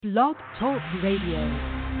Blog Talk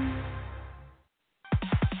Radio.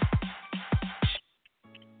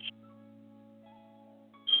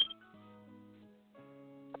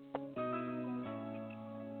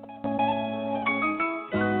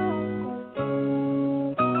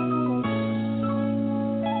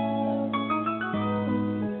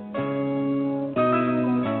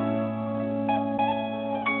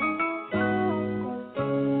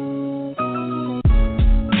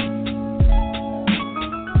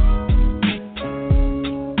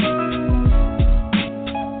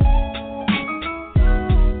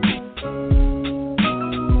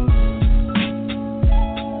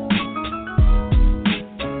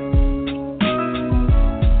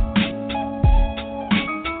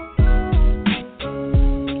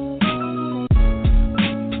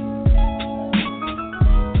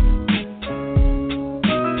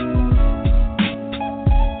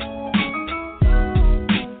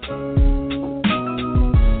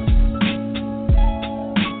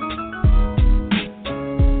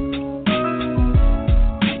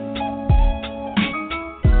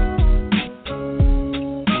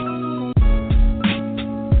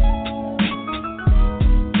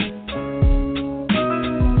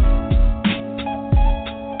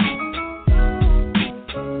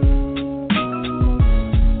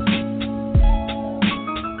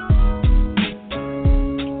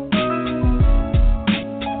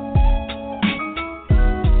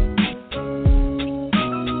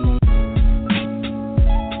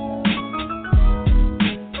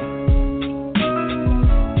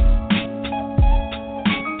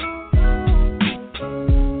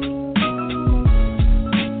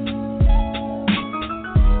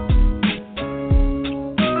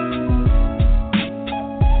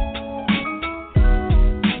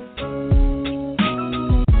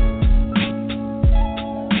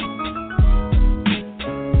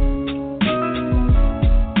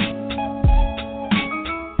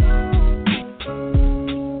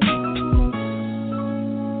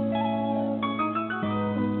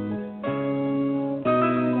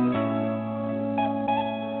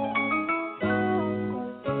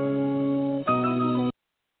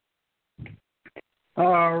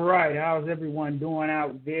 All right, how's everyone doing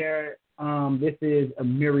out there? This is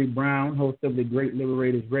Amiri Brown, host of the Great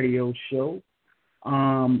Liberators Radio Show.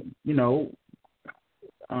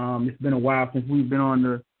 It's been a while since we've been on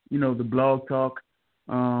the Blog Talk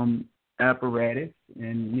apparatus,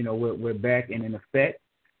 and we're back and in effect.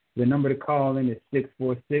 The number to call in is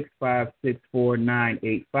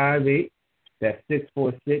 646-564-9858. That's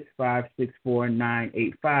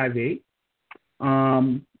 646-564-9858.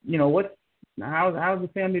 How's the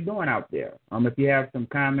family doing out there? If you have some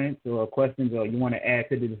comments or questions or you want to add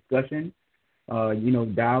to the discussion,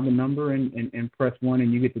 dial the number and press 1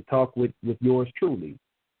 and you get to talk with yours truly.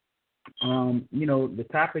 The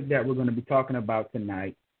topic that we're going to be talking about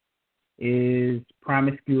tonight is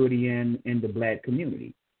promiscuity in the Black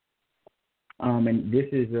community. And this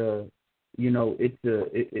is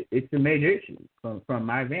it's a major issue from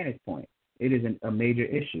my vantage point. It is a major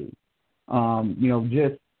issue.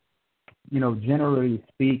 Generally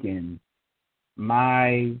speaking,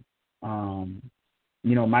 my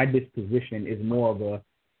disposition is more of a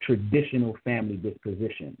traditional family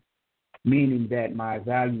disposition, meaning that my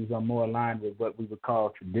values are more aligned with what we would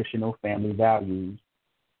call traditional family values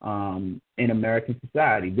in American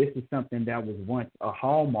society. This is something that was once a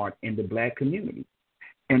hallmark in the Black community.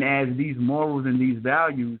 And as these morals and these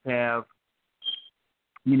values have,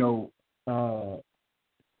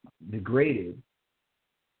 degraded,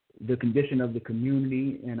 the condition of the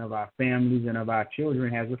community and of our families and of our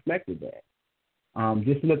children has reflected that.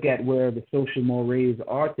 Just look at where the social mores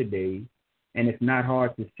are today, and it's not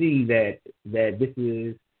hard to see that this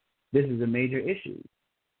is a major issue.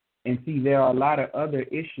 And see, there are a lot of other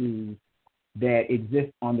issues that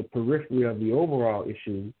exist on the periphery of the overall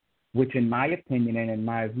issue, which in my opinion and in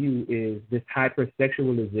my view is this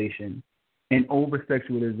hypersexualization and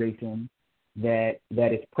over-sexualization that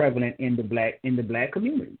is prevalent in the black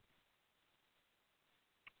community.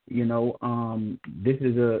 This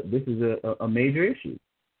is a major issue.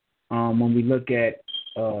 When we look at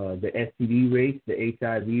the STD rates, the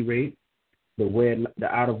HIV rates, the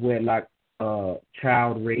out of wedlock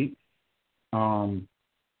child rates,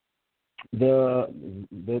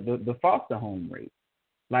 the foster home rate.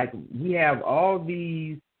 Like, we have all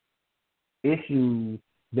these issues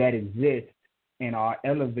that exist and are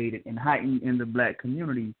elevated and heightened in the Black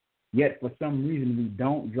community, yet for some reason we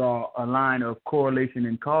don't draw a line of correlation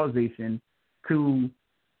and causation to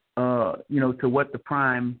what the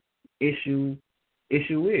prime issue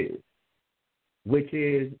is, which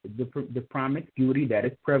is the promiscuity that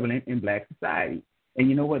is prevalent in Black society. And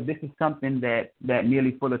you know what? This is something that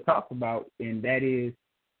Neely Fuller talks about, and that is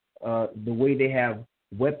the way they have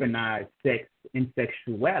weaponized sex and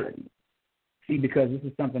sexuality. See, because this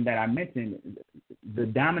is something that I mentioned, the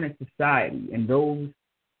dominant society and those,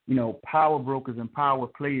 power brokers and power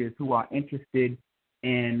players who are interested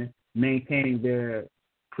in maintaining their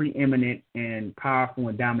preeminent and powerful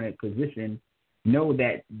and dominant position know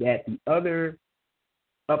that the other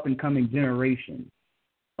up-and-coming generation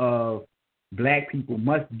of black people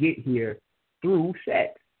must get here through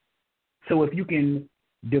sex. So if you can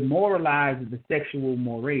demoralize the sexual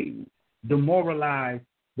mores, demoralize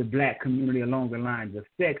the black community along the lines of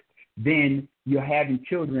sex, then you're having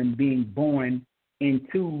children being born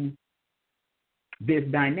into this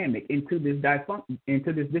dynamic, into this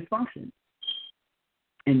dysfunction.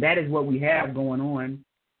 And that is what we have going on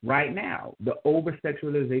right now, the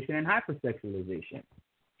over-sexualization and hypersexualization.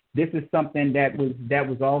 This is something that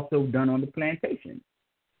was also done on the plantation.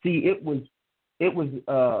 See, it was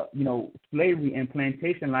slavery and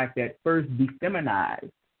plantation life that first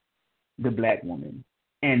defeminized the black woman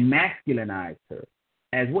and masculinized her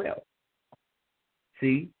as well.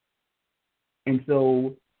 See? And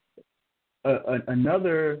so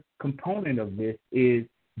another component of this is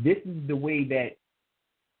the way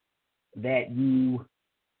that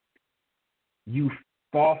you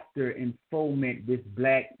foster and foment this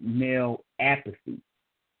black male apathy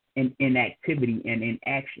and inactivity and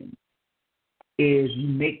inaction, is you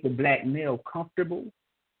make the black male comfortable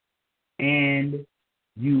and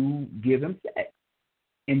you give him sex.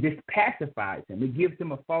 And this pacifies him. It gives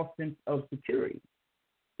him a false sense of security.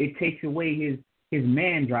 It takes away his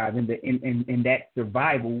man drive and that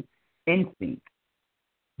survival instinct.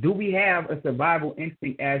 Do we have a survival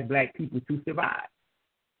instinct as black people to survive?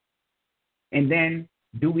 And then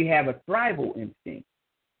do we have a thrival instinct?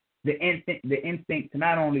 The instinct to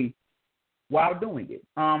not only while doing it.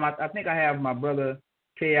 I think I have my brother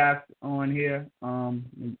Chaos on here. All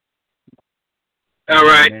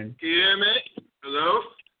right. Can you hear me? Hello?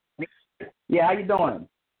 Yeah, how you doing?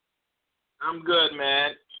 I'm good,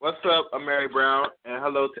 man. What's up, I'm Mary Brown, and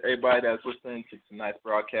hello to everybody that's listening to tonight's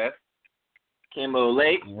broadcast. Came a little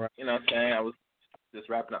late, right. You know what I'm saying? I was just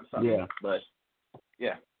wrapping up something, yeah. But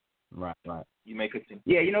yeah. Right. You may continue.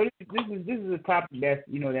 Yeah, this is a topic that's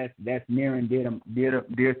that's near and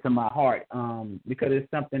dear to my heart, because it's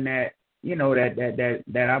something that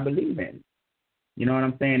that I believe in. You know what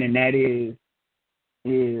I'm saying? And that is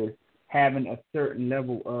having a certain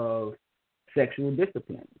level of sexual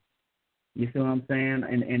discipline. You see what I'm saying?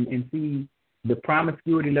 And see, the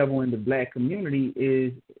promiscuity level in the black community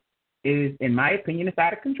is in my opinion, it's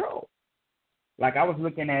out of control. Like I was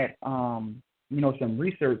looking at some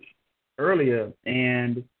research earlier,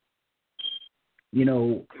 and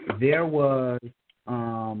there was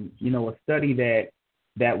a study that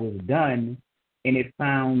was done, and it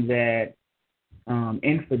found that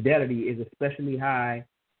infidelity is especially high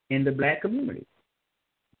in the black community,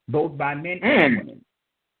 both by men and women.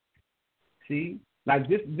 See, like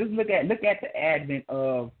just look at the advent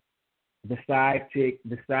of the side chick,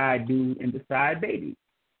 the side dude, and the side baby.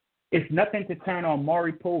 It's nothing to turn on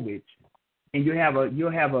Maury Povich, and you'll have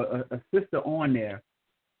a sister on there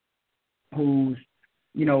who's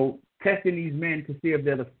testing these men to see if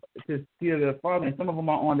they're the father, and some of them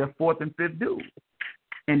are on their fourth and fifth dude,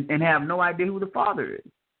 and have no idea who the father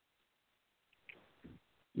is.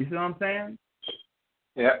 You see what I'm saying?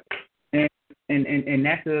 Yeah. And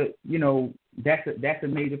that's a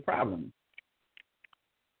major problem.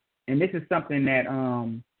 And this is something that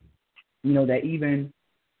that even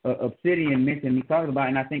Obsidian mentioned, he talked about,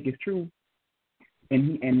 and I think it's true.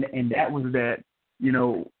 And that was that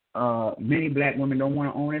many black women don't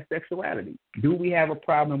want to own their sexuality. Do we have a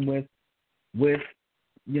problem with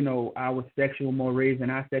our sexual mores and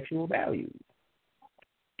our sexual values?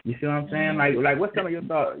 You see what I'm saying? Like what's some of your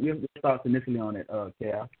thoughts initially on it,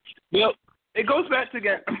 Cal? Well, it goes back to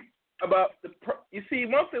again about you see,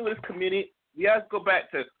 one thing with this community, we have to go back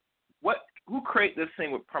to who created this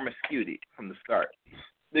thing with promiscuity from the start.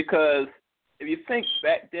 Because if you think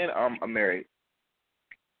back then, I'm married,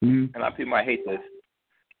 and a lot of people might hate this.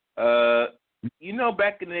 Back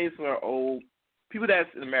in the days when old people that's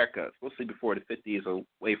in America, mostly before the 50s or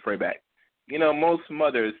way further back, most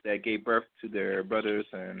mothers that gave birth to their brothers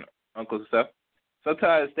and uncles and stuff,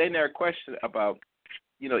 sometimes they never question about,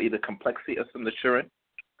 either complexity of some of the children,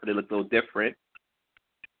 because they look a little different,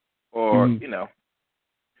 or,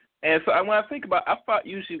 And so when I think about, I thought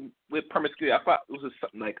usually with promiscuity, I thought it was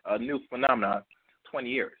something like a new phenomenon, 20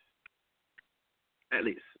 years, at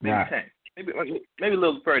least, maybe 10, maybe a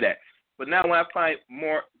little further that. But now when I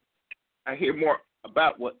hear more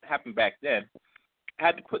about what happened back then,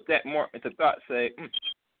 had to put that more into thought. Say,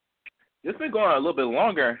 this has been going on a little bit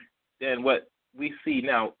longer than what we see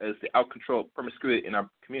now as the out-control promiscuity in our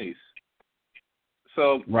communities.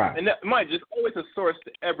 So, right. And that mind, just always a source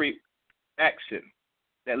to every action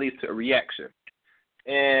that leads to a reaction.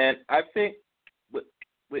 And I think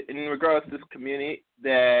in regards to this community,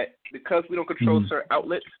 that because we don't control certain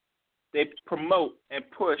outlets, they promote and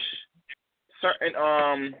push certain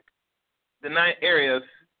the 9 areas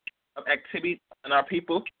of activity in our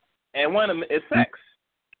people, and one of them is sex.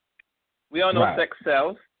 We all know sex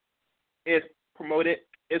sells. It's promoted.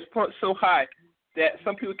 It's so high that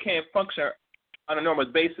some people can't function on a normal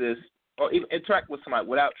basis or even interact with somebody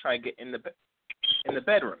without trying to get in the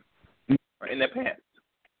bedroom or in their pants.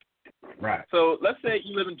 Right. So let's say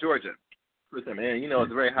you live in Georgia, and it's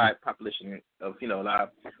a very high population of a lot of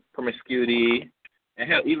promiscuity and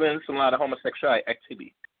hell, even a lot of homosexuality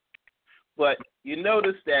activity. But you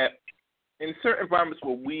notice that in certain environments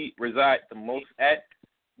where we reside the most at,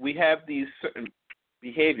 we have these certain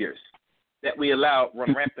behaviors that we allow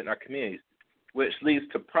run rampant in our communities, which leads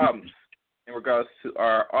to problems in regards to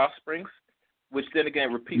our offsprings, which then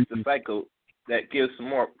again repeats the cycle that gives some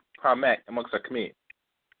more problematic amongst our community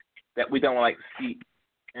that we don't like to see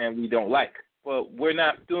and we don't like. But we're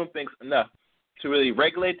not doing things enough to really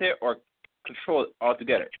regulate it or control it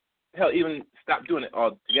altogether. Hell, even stop doing it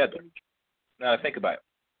altogether. Now to think about it.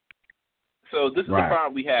 So this is the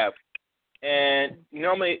problem we have. And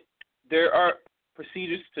normally there are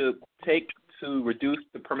procedures to take to reduce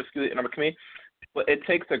the promiscuity in our community, but it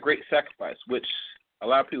takes a great sacrifice, which a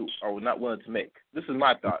lot of people are not willing to make. This is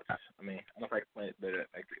my thoughts. I mean, I don't know if I can explain it better.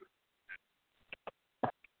 I agree.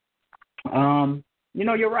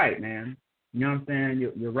 You're right, man. You know what I'm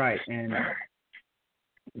saying? You're right. And,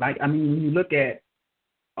 when you look at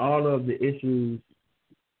all of the issues,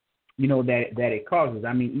 that it causes,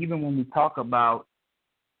 even when we talk about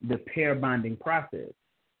the pair bonding process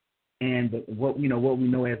and what we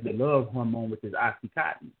know as the love hormone, which is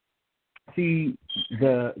oxytocin. See,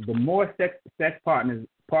 the more sex partner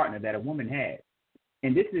that a woman has,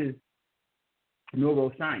 and this is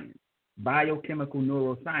neuroscience, biochemical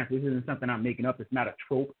neuroscience. This isn't something I'm making up. It's not a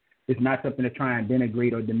trope. It's not something to try and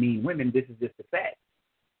denigrate or demean women. This is just a fact.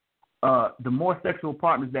 The more sexual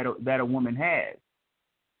partners that a woman has,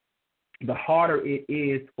 the harder it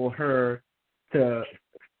is for her to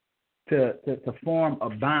form a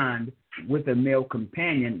bond with a male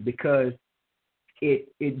companion, because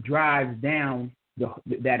it drives down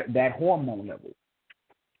that hormone level.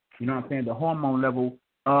 You know what I'm saying? The hormone level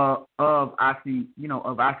of oxytocin. You know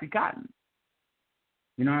what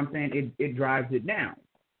I'm saying? It drives it down.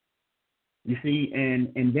 You see,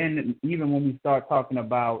 and then even when we start talking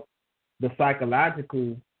about the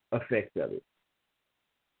psychological effects of it,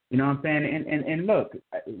 you know what I'm saying? And look,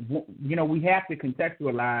 we have to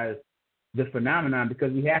contextualize the phenomenon,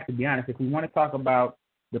 because we have to be honest. If we want to talk about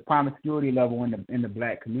the promiscuity level in the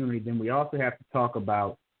black community, then we also have to talk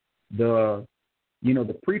about the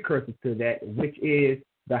precursor to that, which is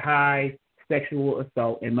the high sexual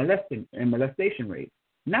assault and molestation rate,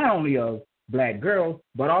 not only of black girls,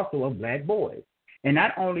 but also of black boys. And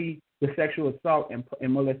not only the sexual assault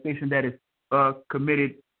and molestation that is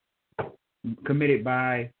committed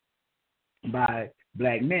by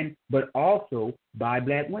black men, but also by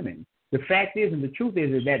black women. The fact is, and the truth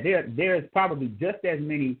is that there is probably just as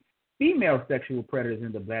many female sexual predators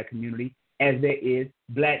in the black community as there is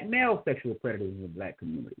black male sexual predators in the black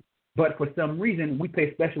community. But for some reason, we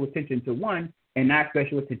pay special attention to one and not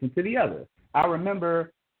special attention to the other. I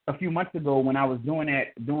remember a few months ago when I was doing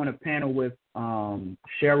a panel with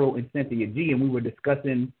Cheryl and Cynthia G, and we were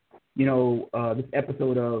discussing, this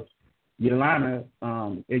episode of Iyanla,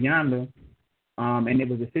 and it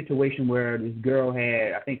was a situation where this girl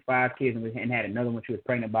had, I think, 5 kids and had another one. She was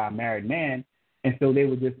pregnant by a married man, and so they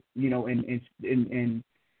were just, they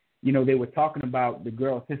were talking about the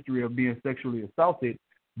girl's history of being sexually assaulted.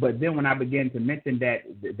 But then when I began to mention that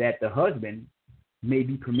the husband may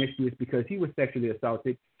be promiscuous because he was sexually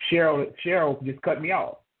assaulted, Cheryl just cut me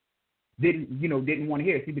off. Didn't want to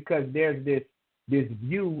hear it. See, because there's this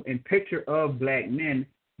view and picture of black men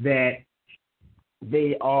that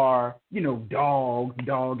they are,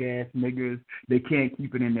 dog ass niggas. They can't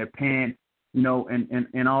keep it in their pants, and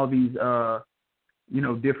all these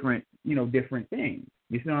different things.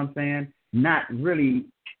 You see what I'm saying? Not really,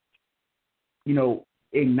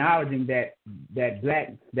 acknowledging that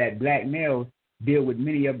black males deal with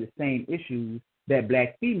many of the same issues that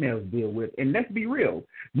black females deal with. And let's be real.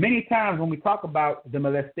 Many times when we talk about the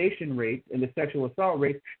molestation rates and the sexual assault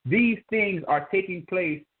rates, these things are taking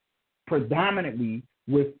place predominantly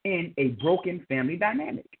within a broken family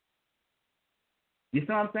dynamic. You see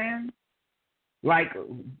what I'm saying? Like,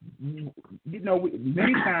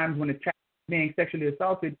 many times when a child is being sexually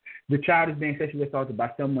assaulted, the child is being sexually assaulted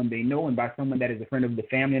by someone they know and by someone that is a friend of the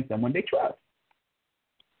family and someone they trust.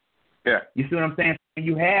 Yeah. You see what I'm saying? When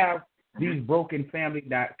you have these broken family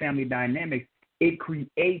dynamics, it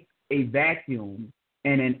creates a vacuum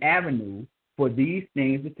and an avenue for these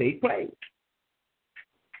things to take place.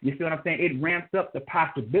 You see what I'm saying? It ramps up the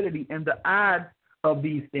possibility and the odds of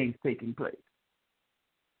these things taking place.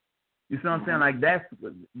 You see what I'm saying? Like that's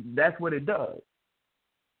what it does.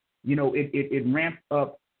 It ramps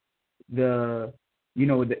up the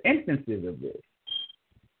instances of this.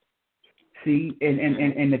 See,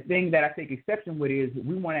 and the thing that I take exception with is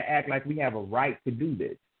we want to act like we have a right to do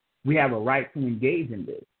this. We have a right to engage in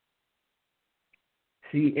this.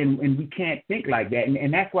 See, and we can't think like that.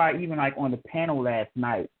 And that's why even like on the panel last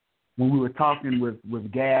night when we were talking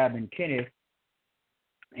with Gab and Kenneth,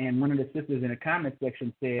 and one of the sisters in the comment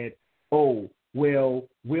section said, oh, well,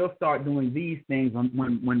 we'll start doing these things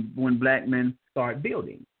when black men start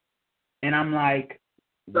building. And I'm like,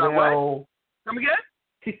 well... What? Come again?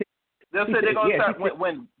 She said, they'll say they're going to start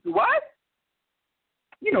when what?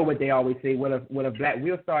 You know what they always say, well, if black,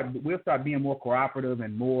 we'll start being more cooperative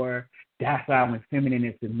and more docile and feminine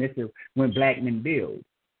and submissive when black men build.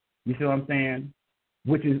 You see what I'm saying?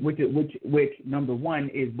 Which number one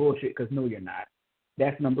is bullshit, because no, you're not.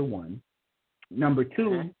 That's number one. Number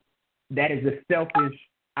two, that is a selfish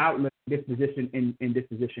outlook disposition in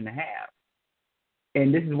disposition to have.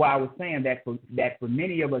 And this is why I was saying that for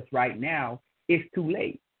many of us right now, it's too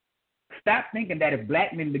late. Stop thinking that if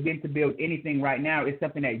black men begin to build anything right now, it's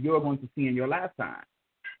something that you're going to see in your lifetime.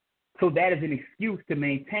 So that is an excuse to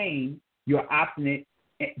maintain your obstinate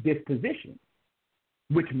disposition,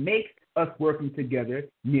 which makes us working together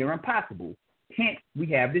near impossible. Hence, we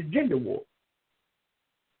have this gender war.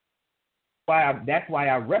 That's why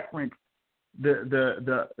I reference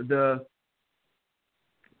the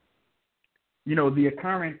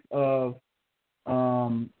occurrence of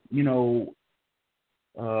when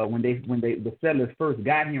the settlers first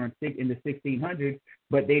got here in the 1600s,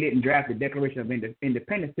 but they didn't draft the Declaration of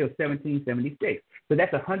Independence till 1776. So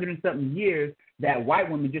that's 100 and something years that white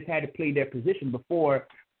women just had to play their position before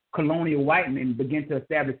colonial white men began to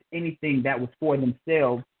establish anything that was for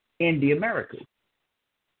themselves in the Americas.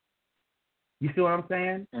 You see what I'm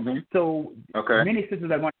saying? Mm-hmm. So many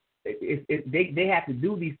sisters are going. They have to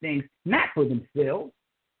do these things not for themselves,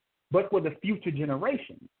 but for the future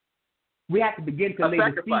generation. We have to begin to lay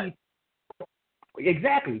the seeds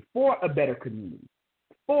exactly for a better community,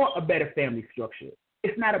 for a better family structure.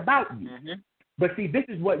 It's not about you. Mm-hmm. But see, this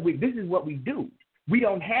is what we do. We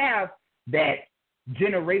don't have that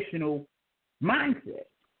generational mindset.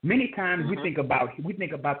 Many times we think about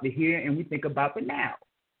the here and we think about the now.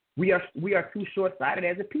 We are too short-sighted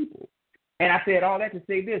as a people. And I said all that to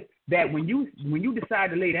say this, that when you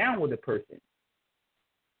decide to lay down with a person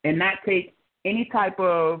and not take any type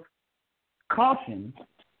of caution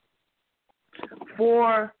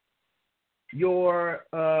for your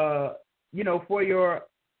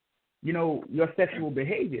your sexual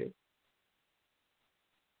behavior,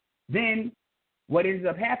 then what ends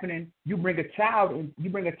up happening, you bring a child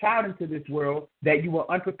into this world that you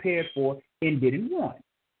were unprepared for and didn't want.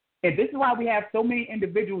 And this is why we have so many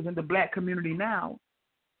individuals in the black community now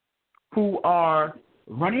who are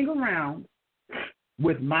running around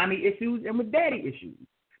with mommy issues and with daddy issues.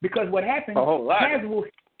 Because what happens,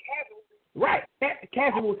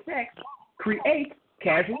 casual sex creates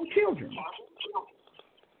casual children.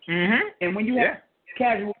 Mm-hmm. And when you have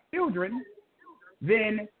casual children,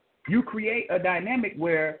 then you create a dynamic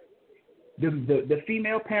where the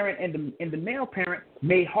female parent and the male parent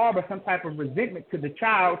may harbor some type of resentment to the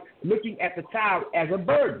child, looking at the child as a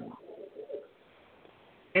burden.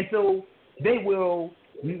 And so they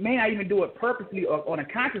may not even do it purposely or on a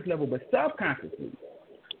conscious level, but subconsciously,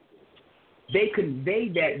 they convey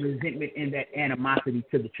that resentment and that animosity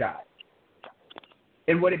to the child.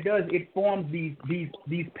 And what it does, it forms these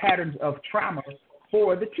patterns of trauma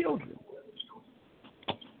for the children.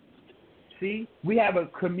 See, we have a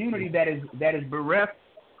community that is bereft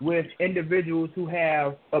with individuals who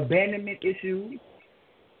have abandonment issues,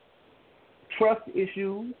 trust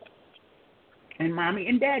issues, and mommy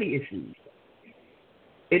and daddy issues.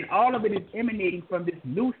 And all of it is emanating from this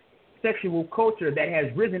loose sexual culture that has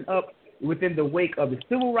risen up within the wake of the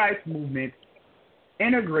civil rights movement,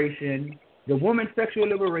 integration, the women's sexual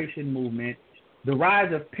liberation movement, the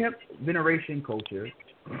rise of pimp veneration culture,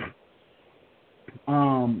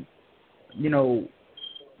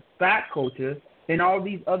 stock culture, and all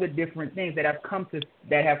these other different things that have come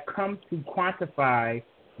to quantify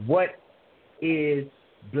what is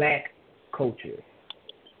black culture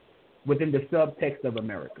within the subtext of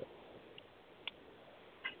America.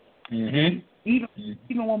 Mm-hmm.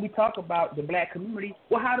 Even when we talk about the black community,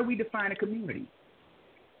 well, how do we define a community?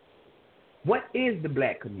 What is the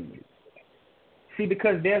black community? See,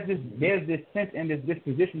 because there's this sense and this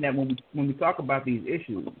disposition that when we talk about these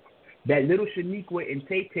issues, that little Shaniqua and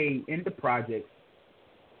Tay Tay in the projects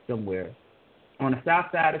somewhere on the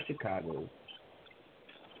south side of Chicago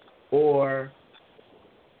or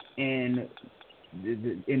in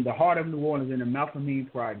the heart of New Orleans in the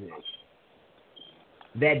Malcolmine Project,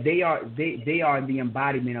 that they are the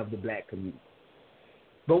embodiment of the black community.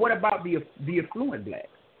 But what about the affluent blacks,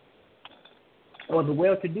 or the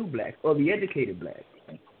well-to-do blacks, or the educated blacks,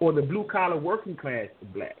 or the blue-collar working class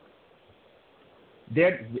blacks?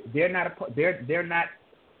 They're not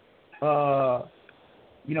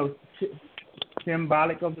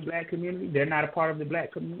symbolic of the black community. They're not a part of the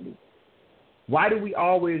black community. Why do we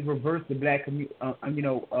always reverse the black community?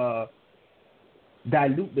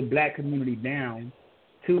 Dilute the black community down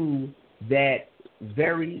to that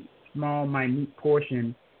very small, minute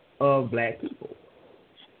portion of black people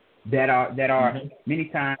that are many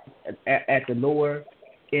times at the lower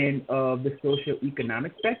end of the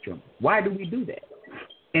socioeconomic spectrum? Why do we do that?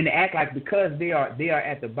 And act like because they are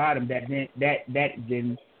at the bottom that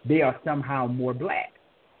then they are somehow more black,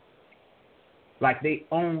 like they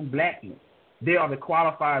own blackness. They are the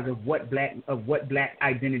qualifiers of what black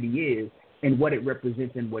identity is and what it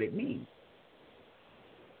represents and what it means.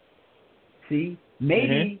 See,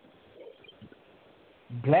 maybe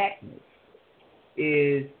blackness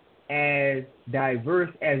is as diverse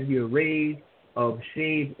as the arrays of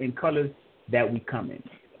shades and colors that we come in,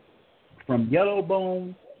 from yellow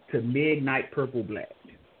bone to midnight purple black,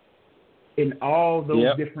 in all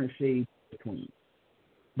those different shades between.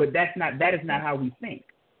 But that is not how we think.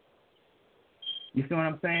 You see what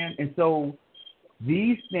I'm saying? And so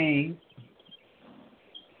these things,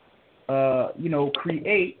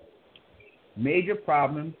 create major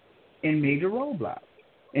problems and major roadblocks.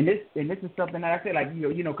 And this is something that I say, like,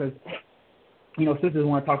 because sisters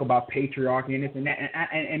want to talk about patriarchy and this and that,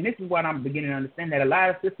 and this is what I'm beginning to understand, that a lot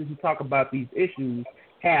of sisters who talk about these issues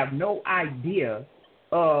have no idea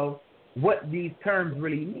of what these terms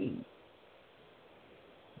really mean.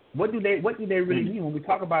 What do they really mean when we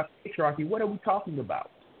talk about patriarchy? What are we talking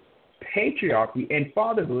about? Patriarchy and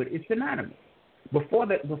fatherhood is synonymous. Before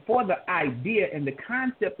the idea and the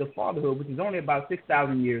concept of fatherhood, which is only about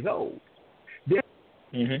 6,000 years old, there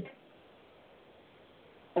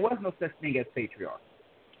was no such thing as patriarchy.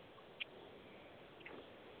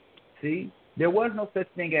 See, there was no such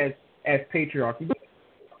thing as patriarchy.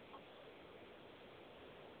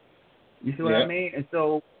 You see what I mean? And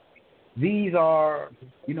so these are,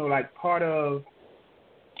 like part of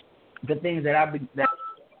the things that I've been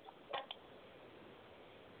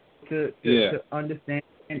to understand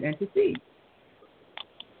and to see.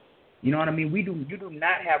 You know what I mean? You do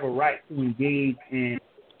not have a right to engage in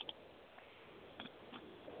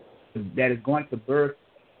that is going to birth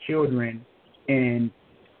children and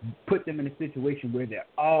put them in a situation where they're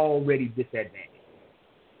already disadvantaged.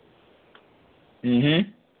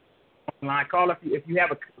 Line call if you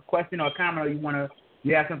have a question or a comment, or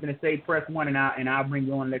you have something to say, press 1 and I'll bring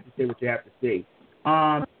you on and let you say what you have to say.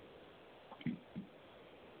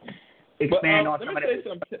 Expand on some of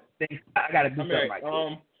the things. I gotta do something like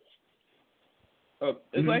that.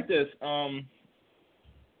 It's like this.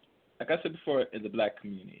 Like I said before, in the black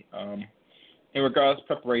community, in regards to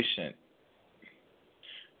preparation,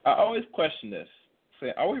 I always question this.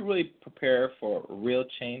 Say, are we really prepared for real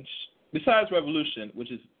change? Besides revolution,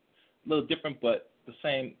 which is a little different, but the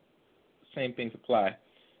same things apply,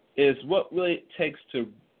 is what really it takes to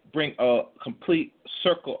bring a complete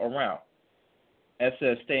circle around, as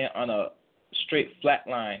to staying on a straight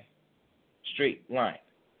line.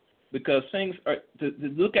 Because things are, to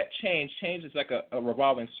look at change is like a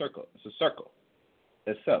revolving circle. It's a circle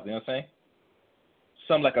itself, you know what I'm saying?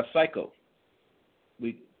 Some like a cycle.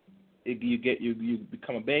 You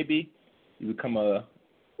become a baby, you become a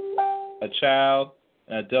child,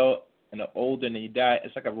 an adult, and an older, and then you die.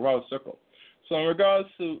 It's like a revolving circle. So in regards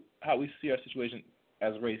to how we see our situation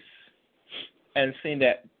as a race, and seeing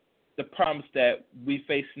that the problems that we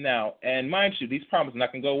face now, and mind you, these problems are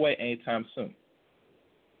not going to go away anytime soon.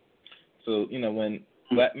 So, when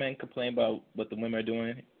black men complain about what the women are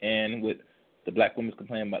doing, and with the black women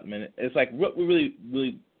complaining about the men, it's like what we really,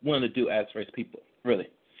 really want to do as race people, really.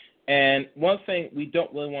 And one thing we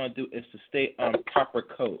don't really want to do is to stay on proper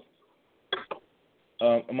code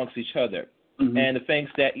amongst each other. And the things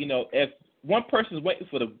that, if one person is waiting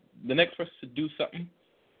for the next person to do something,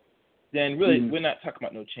 then really we're not talking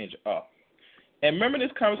about no change at all. And remember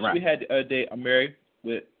this conversation we had the other day, amiri,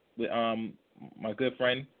 with my good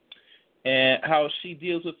friend, and how she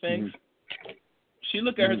deals with things. She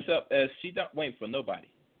look at herself as she not waiting for nobody.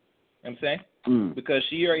 You know what I'm saying? Because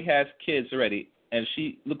she already has kids already, and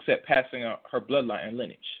she looks at passing out her bloodline and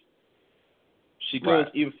lineage. She goes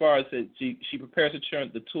even far as that she prepares her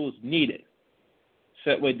children the tools needed,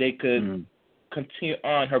 so that way they could continue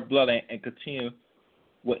on her bloodline and continue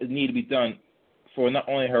what needs to be done for not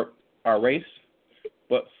only our race,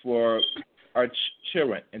 but for our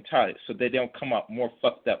children entirely, so they don't come out more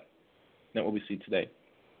fucked up than what we see today.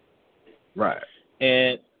 Right.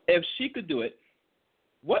 And if she could do it,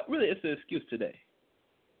 what really is the excuse today?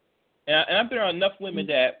 And I've been around enough women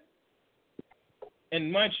that,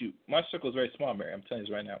 and mind you, my circle is very small, Mary. I'm telling you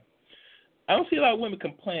this right now. I don't see a lot of women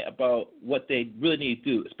complain about what they really need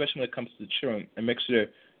to do, especially when it comes to the children, and make sure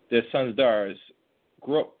their sons and daughters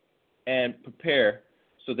grow up and prepare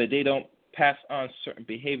so that they don't pass on certain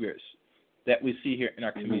behaviors that we see here in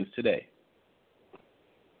our communities today.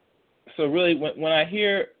 So really, when I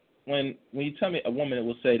hear, when you tell me a woman that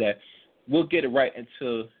will say that we'll get it right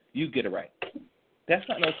until you get it right, that's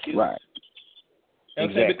not no excuse. Right. You know what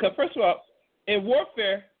I'm saying? Because first of all, in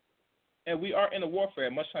warfare, and we are in a warfare,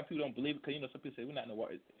 much time people don't believe it because, some people say we're not in a war.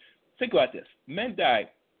 Think about this. Men die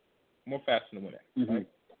more faster than women. Right?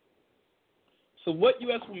 So what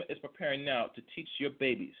U.S. woman is preparing now to teach your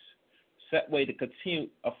babies that way to continue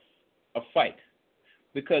a fight?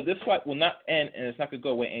 Because this fight will not end, and it's not going to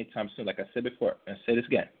go away anytime soon, like I said before, and I'll say this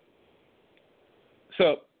again.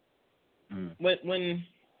 So when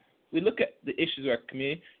we look at the issues of our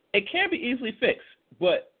community, it can be easily fixed.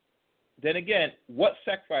 But then again, what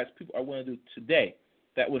sacrifice people are willing to do today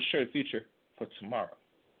that will assure the future for tomorrow?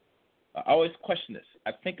 I always question this.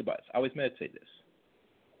 I think about this. I always meditate this.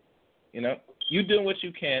 You doing what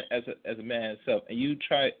you can as a man yourself, and you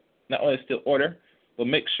try not only to instill order, but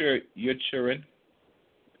make sure your children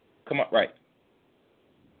come up right.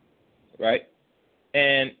 Right?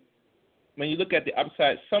 And when you look at the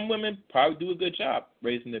upside, some women probably do a good job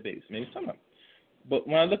raising their babies, maybe some of them. But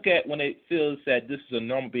when I look at when they feel that this is a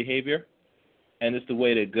normal behavior and it's the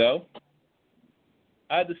way to go,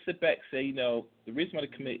 I have to sit back and say, the reason why the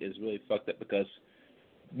committee is really fucked up because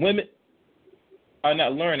women are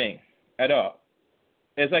not learning at all.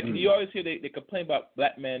 It's like you always hear they complain about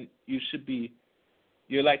black men,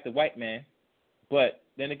 you're like the white man. But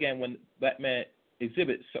then again, when black men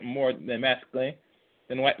exhibit something more than masculine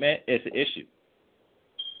than the white man, it's an issue. You know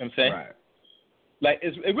what I'm saying? Right. Like,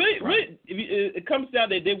 it comes down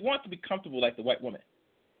to they want to be comfortable like the white woman.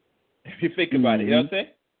 If you think about it, you know what I'm saying?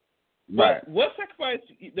 Right. But what sacrifice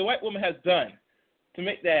the white woman has done to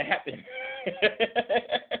make that happen?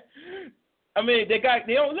 I mean, they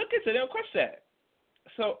don't look at it, they don't question that.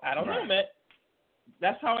 So I don't know, man.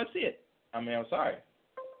 That's how I see it. I mean, I'm sorry.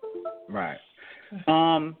 Right.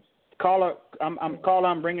 Caller,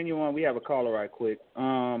 I'm bringing you on. We have a caller right quick.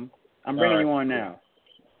 I'm bringing you on now.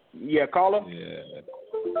 Yeah, caller? Yeah.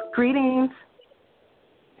 Greetings.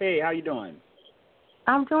 Hey, how you doing?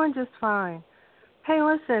 I'm doing just fine. Hey,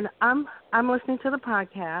 listen, I'm listening to the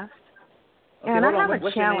podcast, and I have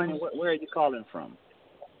a challenge. Your name? Where are you calling from?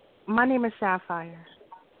 My name is Sapphire.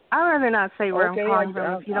 I'd rather not say where I'm calling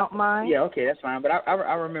from, if you don't mind. Yeah, okay, that's fine. But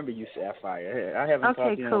I remember you, Sapphire. I haven't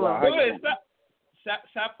talked to you in a while. Wait,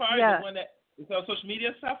 Sapphire, the one that is on social media,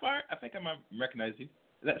 Sapphire? I think I might recognize you.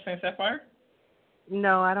 Is that the same Sapphire?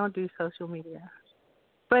 No, I don't do social media.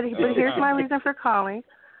 But here's my reason for calling.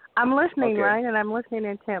 I'm listening, right, and I'm listening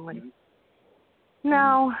intently.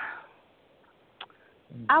 Now,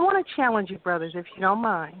 I want to challenge you, brothers, if you don't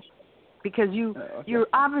mind, because you're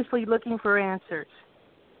obviously looking for answers,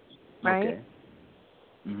 right? Okay.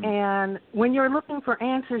 Mm-hmm. And when you're looking for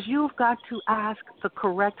answers, you've got to ask the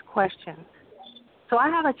correct questions. So I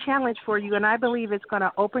have a challenge for you, and I believe it's going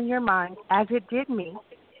to open your mind, as it did me,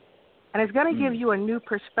 and it's going to give you a new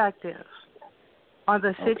perspective on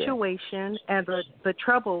the situation and the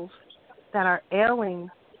troubles that are ailing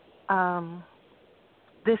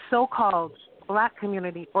this so-called black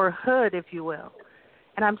community, or hood, if you will.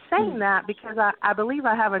 And I'm saying that because I believe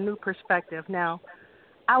I have a new perspective. Now,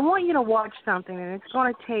 I want you to watch something, and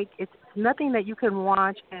it's nothing that you can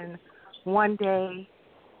watch in one day,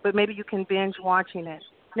 but maybe you can binge watching it.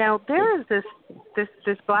 Now, there is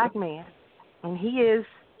this black man, and he is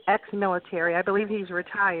ex-military. I believe he's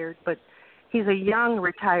retired, but he's a young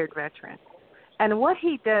retired veteran. And what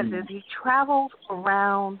he does is he travels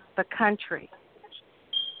around the country,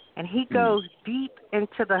 and he goes deep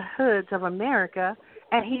into the hoods of America,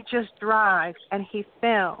 and he just drives and he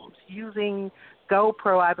films using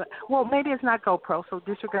GoPro. Well, maybe it's not GoPro, so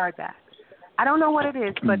disregard that. I don't know what it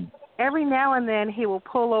is, but every now and then he will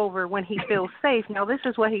pull over when he feels safe. Now, this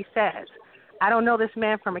is what he says. I don't know this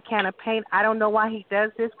man from a can of paint. I don't know why he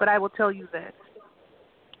does this, but I will tell you this.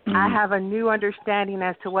 I have a new understanding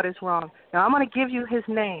as to what is wrong. Now, I'm going to give you his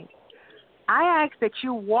name. I ask that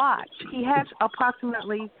you watch. He has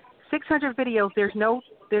approximately 600 videos.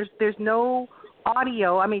 There's no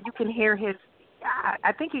audio. I mean, you can hear his.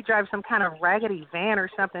 I think he drives some kind of raggedy van or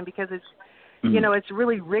something because it's, it's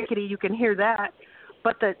really rickety. You can hear that,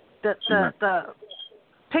 but the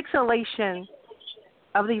pixelation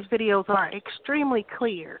of these videos are extremely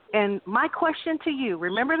clear. And my question to you,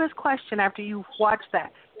 remember this question after you've watched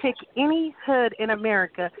that. Pick any hood in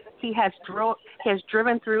America. He has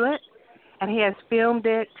driven through it, and he has filmed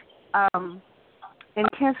it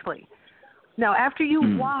intensely. Now, after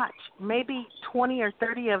you watch maybe 20 or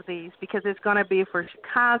 30 of these, because it's going to be for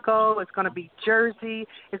Chicago, it's going to be Jersey,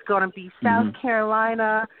 it's going to be South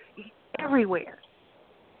Carolina, everywhere,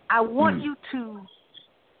 I want you to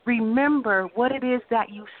remember what it is that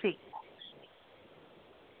you see.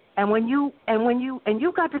 And you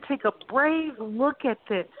got to take a brave look at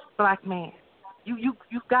this, black man.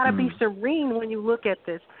 You've got to be serene when you look at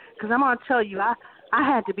this, because I'm going to tell you, I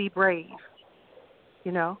had to be brave,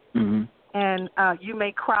 And you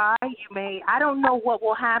may cry, I don't know what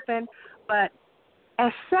will happen, but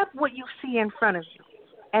accept what you see in front of you.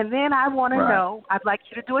 And then I want to know, I'd like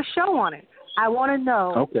you to do a show on it. I want to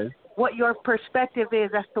know what your perspective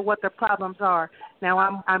is as to what the problems are.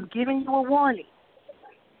 Now, I'm giving you a warning.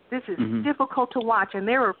 This is difficult to watch, and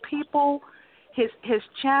there are people. His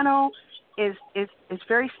channel is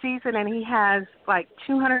very seasoned, and he has like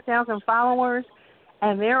 200,000 followers.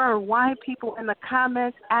 And there are white people in the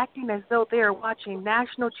comments acting as though they are watching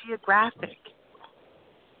National Geographic.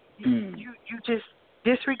 You just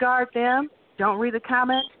disregard them. Don't read the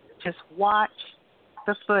comments. Just watch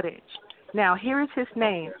the footage. Now, here is his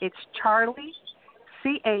name. It's Charlie,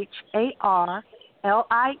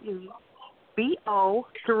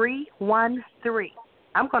 CharlieBO313.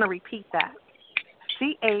 I'm going to repeat that.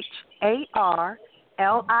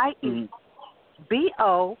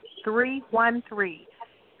 CharlieBO313.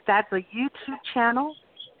 That's a YouTube channel,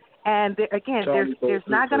 and there's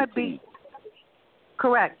not going to be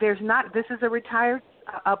correct. There's not. This is a retired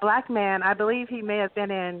black man. I believe he may have been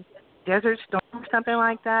in Desert Storm or something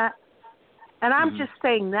like that. And I'm just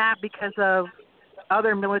saying that because of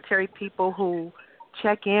other military people who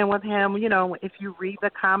check in with him. If you read the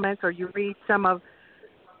comments or you read some of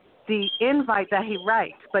the invite that he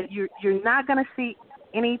writes, but you're not going to see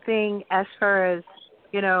anything as far as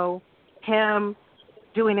him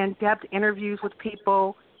doing in-depth interviews with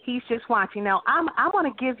people. He's just watching. Now, I want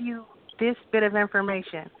to give you this bit of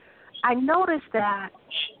information. I noticed that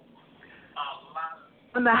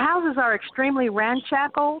when the houses are extremely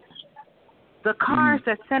ramshackle, the cars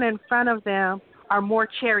that sit in front of them are more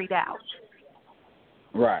cherried out.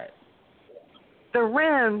 Right. The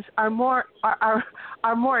rims are more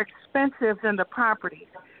expensive than the property.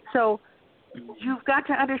 So you've got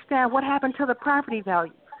to understand what happened to the property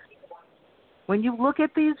value. When you look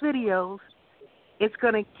at these videos, it's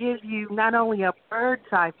going to give you not only a bird's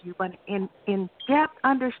eye view, but an in-depth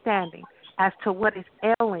understanding as to what is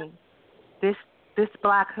ailing this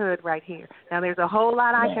black hood right here. Now, there's a whole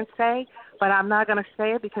lot I can say, but I'm not going to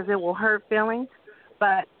say it because it will hurt feelings.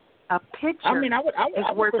 But a picture is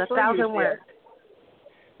worth 1,000 words.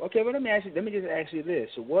 Okay, well, let me just ask you this.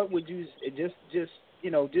 So what would you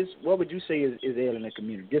what would you say is ailing the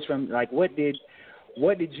community? Just from what did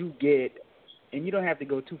you get? And you don't have to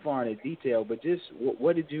go too far into detail, but just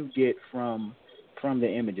what did you get from the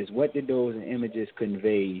images? What did those images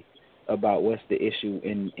convey about what's the issue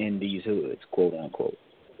in these hoods, quote unquote?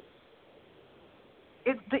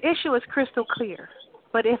 The issue is crystal clear.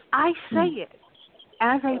 But if I say it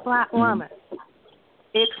as a black woman,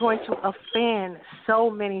 it's going to offend so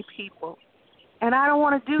many people. And I don't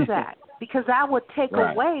want to do that because that would take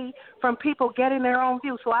away from people getting their own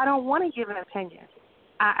view. So I don't want to give an opinion.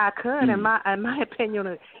 I could, and my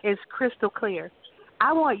opinion is crystal clear.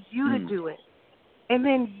 I want you to do it. And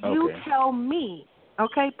then you tell me,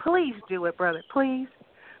 okay? Please do it, brother, please.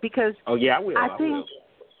 Because I will. I think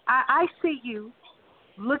I see you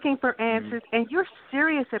looking for answers, and you're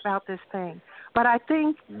serious about this thing. But I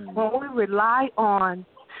think when we rely on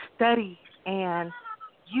studies and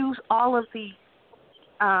use all of the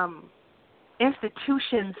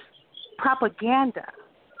institutions' propaganda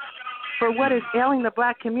for what is ailing the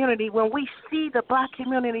black community, when we see the black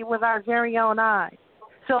community with our very own eyes.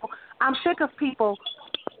 So I'm sick of people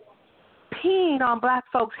peeing on black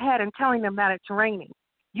folks' head and telling them that it's raining.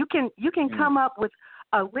 You can come up with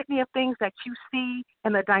a litany of things that you see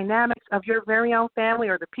in the dynamics of your very own family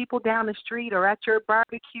or the people down the street or at your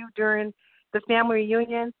barbecue during the family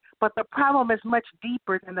reunion, but the problem is much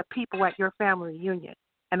deeper than the people at your family reunion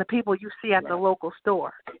and the people you see at the local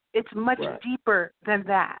store. It's much deeper than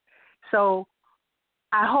that. So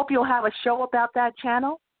I hope you'll have a show about that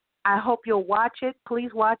channel. I hope you'll watch it.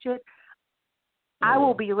 Please watch it. I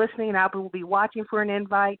will be listening. I will be watching for an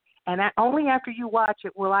invite. And only after you watch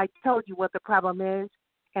it will I tell you what the problem is,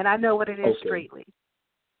 and I know what it is straightly.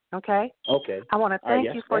 Okay? Okay. I want to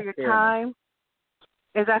thank you for your time.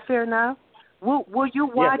 Is that fair enough? Will you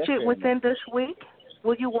watch it within this week?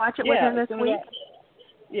 Will you watch it within this week?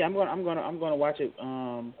 I'm gonna watch it.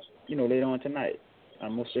 Later on tonight. I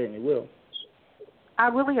most certainly will. I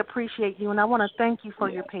really appreciate you, and I want to thank you for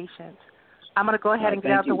your patience. I'm going to go ahead and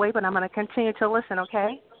get out of the way, but I'm going to continue to listen.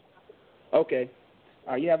 Okay? Okay.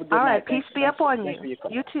 You have a good night. All right. Peace be upon you.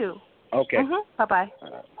 You too. Okay. Bye-bye.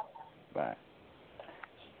 Bye.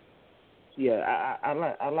 Yeah,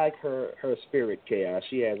 I like her spirit, Chaos.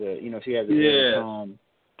 She has a very calm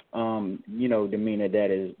demeanor that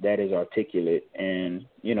is articulate, and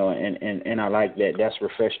and I like that. That's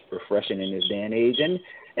refreshing in this day and age.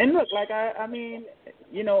 And look, like I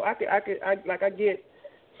get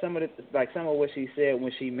some of what she said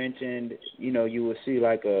when she mentioned, you will see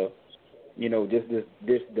like a, just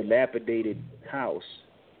this dilapidated house.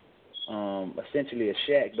 Essentially a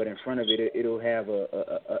shack, but in front of it, it'll have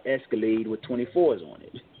a Escalade with 24s on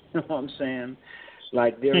it. You know what I'm saying?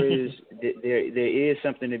 Like there is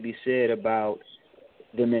something to be said about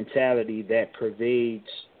the mentality that pervades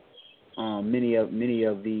many of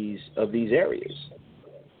these areas.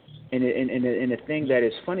 And the thing that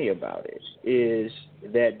is funny about it is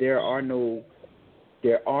that there are no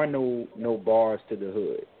bars to the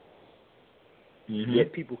hood. Mm-hmm.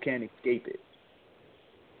 Yet people can't escape it.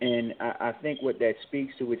 And I think what that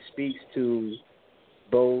speaks to, it speaks to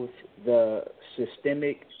both the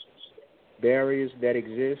systemic barriers that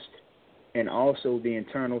exist and also the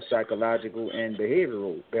internal psychological and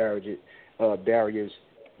behavioral barriers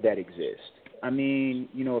that exist. I mean,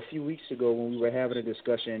 a few weeks ago when we were having a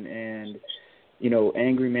discussion and,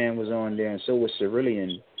 Angry Man was on there and so was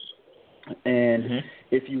Cerulean. And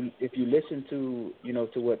if you listen to,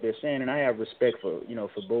 to what they're saying, and I have respect for,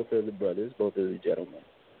 for both of the brothers, both of the gentlemen.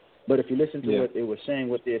 But if you listen to what they were saying,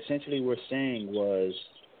 what they essentially were saying was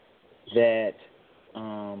that,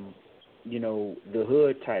 the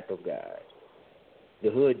hood type of guy,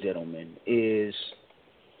 the hood gentleman is,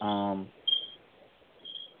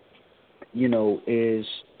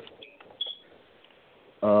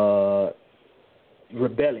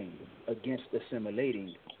 rebelling against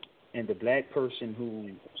assimilating, and the black person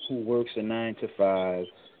who works a 9 to 5,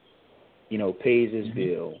 pays his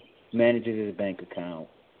bill, manages his bank account,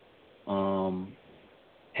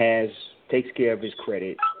 takes care of his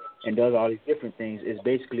credit, and does all these different things, is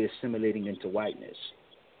basically assimilating into whiteness.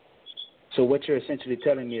 So what you're essentially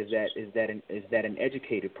telling me is that an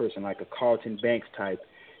educated person like a Carlton Banks type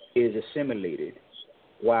is assimilated,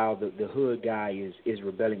 while the hood guy is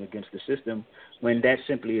rebelling against the system, when that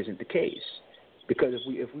simply isn't the case. Because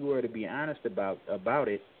if we were to be honest about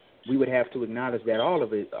it, we would have to acknowledge that all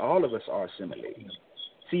of us are assimilating.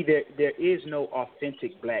 See, there is no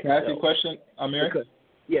authentic black. Can I ask you a question, Amir?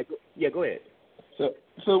 Go ahead.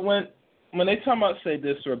 So when they talk about, say,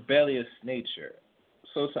 this rebellious nature,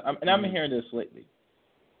 I'm hearing this lately,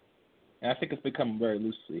 and I think it's become very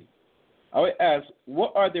loosely. I always ask,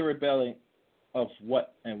 what are they rebelling of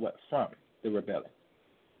what and what from the rebelling?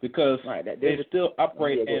 Because they still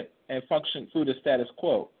operate and function through the status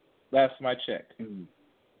quo. Last my check. Mm-hmm.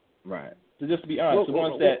 Right. So just to be honest, the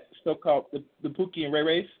ones that still call the Pookie and Ray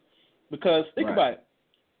Rays, because think about it.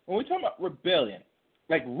 When we talk about rebellion,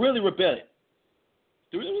 like really rebellion,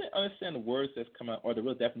 do we really understand the words that's come out or the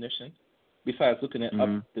real definition besides looking at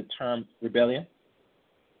up the term rebellion?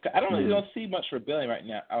 I don't really don't see much rebellion right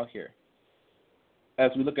now out here as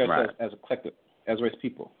we look at ourselves as a collective, as race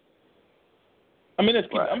people. I mean,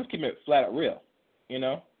 I'm just keeping it flat out real,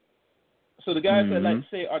 So the guys that like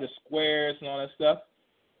say are the squares and all that stuff,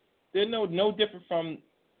 they're no different from,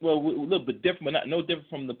 well, a little bit different, but not no different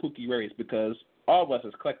from the Pookie Rays, because all of us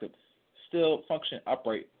as collective still function,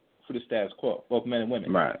 operate for the status quo, both men and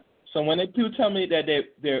women. Right. So when people tell me that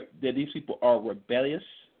that these people are rebellious,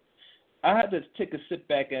 I have to take a sit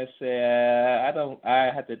back and say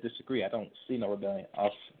I have to disagree. I don't see no rebellion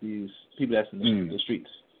off these people that's in the streets.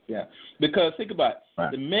 Yeah, because think about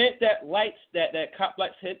it. The minute that cop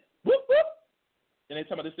lights hit, whoop whoop, and they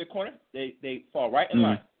talk about this their corner, they fall right in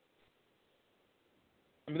line.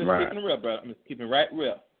 I'm just keeping it real, bro. I'm just keeping it right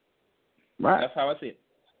real. Right. That's how I see it.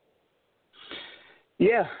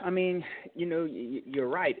 Yeah, I mean, you're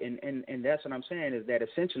right, and that's what I'm saying is that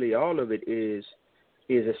essentially all of it is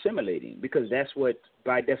assimilating, because that's what,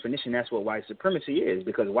 by definition, that's what white supremacy is,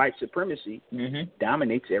 because white supremacy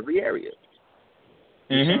dominates every area.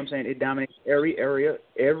 You see what I'm saying? It dominates every area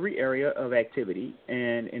of activity,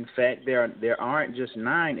 and in fact, there aren't just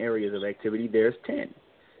 9 areas of activity. There's 10,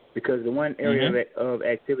 because the one area of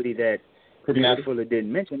activity that Mr. Fuller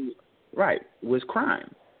didn't mention, right, was crime.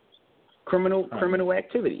 Criminal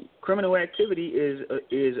activity. Criminal activity is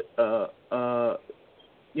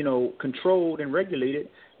controlled and regulated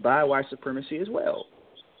by white supremacy as well.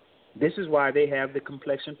 This is why they have the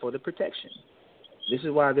complexion for the protection. This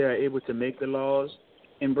is why they are able to make the laws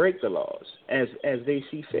and break the laws as they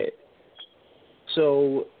see fit.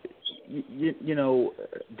 So,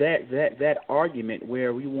 that argument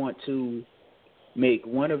where we want to make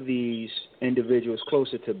one of these individuals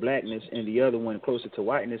closer to blackness and the other one closer to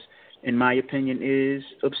whiteness, in my opinion, is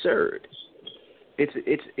absurd.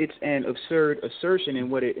 It's an absurd assertion,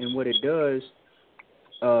 and what it does,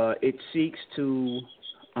 it seeks to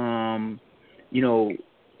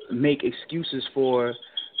make excuses for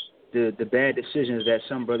the bad decisions that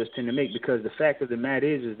some brothers tend to make, because the fact of the matter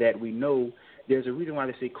is that we know there's a reason why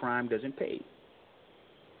they say crime doesn't pay.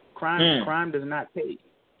 Crime does not pay.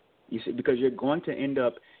 You see, because you're going to end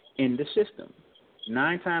up in the system.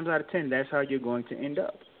 9 times out of 10, that's how you're going to end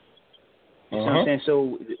up. You see what I'm saying?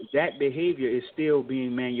 So that behavior is still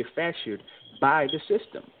being manufactured by the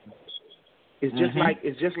system. It's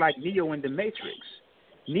just like Neo in the Matrix.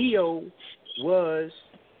 Neo.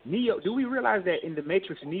 Do we realize that in the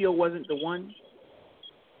Matrix, Neo wasn't the one?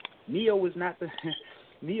 Neo was not the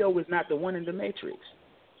one in the Matrix.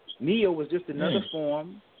 Neo was just another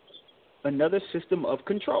form, another system of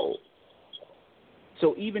control.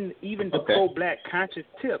 So even the pro-black conscious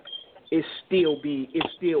tip is still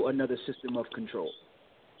another system of control.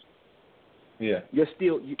 Yeah, you're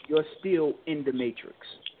still in the Matrix.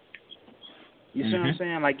 You see what I'm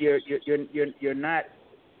saying? Like you're not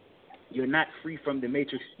free from the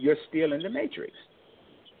Matrix. You're still in the Matrix.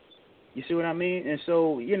 You see what I mean? And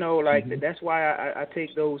so that's why I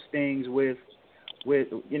take those things with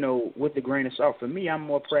the grain of salt. For me, I'm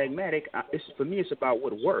more pragmatic. It's about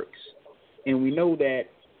what works, and we know that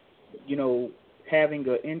having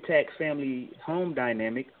an intact family home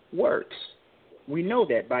dynamic works. We know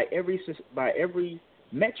that by every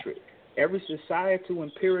metric, every societal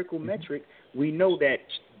empirical metric, we know that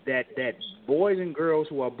boys and girls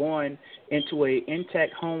who are born into a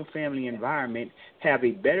intact home family environment have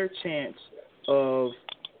a better chance of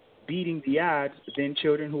beating the odds than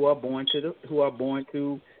children who are born to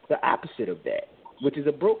the opposite of that, which is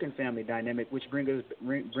a broken family dynamic, which brings us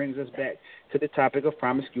back to the topic of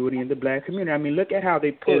promiscuity in the black community. I mean, look at how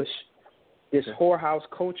they push this whorehouse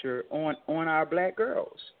culture on our black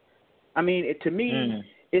girls. I mean, to me,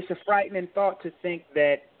 it's a frightening thought to think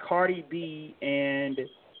that Cardi B and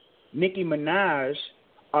Nicki Minaj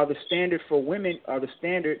are the standard for women, are the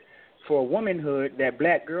standard for womanhood that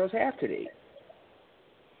black girls have today.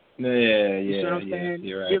 You see what I'm saying?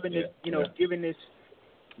 You're right. Giving this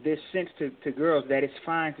sense to girls that it's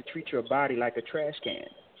fine to treat your body like a trash can,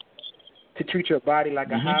 to treat your body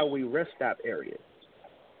like a highway rest stop area.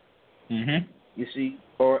 You see,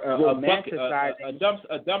 or a dumpster.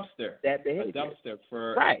 That behavior. A dumpster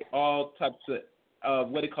for all types of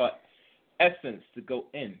what do you call it? Essence to go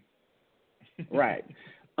in. Right.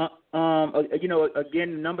 Again,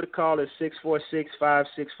 the number to call is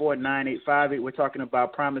 646-564-9858. We're talking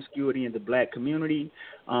about promiscuity in the black community.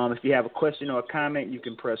 If you have a question or a comment, you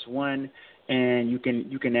can press 1, and you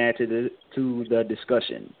can add to the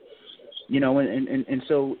discussion.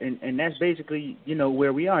 And that's basically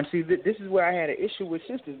where we are. And see, this is where I had an issue with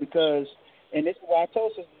sisters, because, and this is why I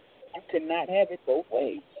told sisters, you cannot have it both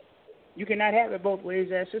ways. You cannot have it both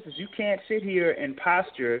ways as sisters. You can't sit here and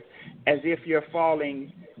posture as if you're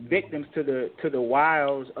falling victims to the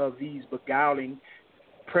wiles of these beguiling,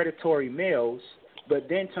 predatory males, but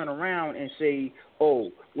then turn around and say,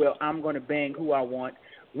 "Oh, well, I'm going to bang who I want,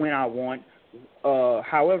 when I want,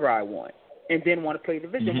 however I want," and then want to play the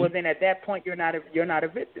victim. Well, then at that point, you're not a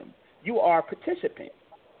victim. You are a participant.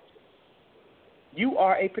 You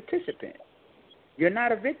are a participant. You're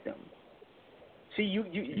not a victim. See,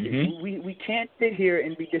 we can't sit here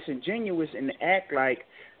and be disingenuous and act like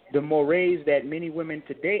the mores that many women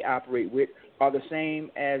today operate with are the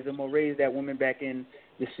same as the mores that women back in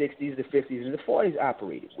the 60s, the 50s, and the 40s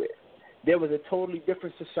operated with. There was a totally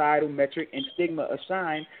different societal metric and stigma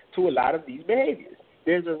assigned to a lot of these behaviors.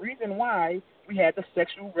 There's a reason why we had the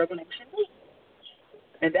sexual revolution movement.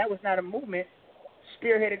 And that was not a movement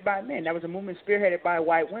spearheaded by men. That was a movement spearheaded by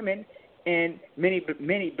white women And many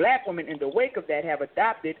black women in the wake of that have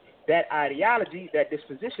adopted that ideology, that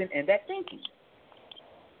disposition, and that thinking.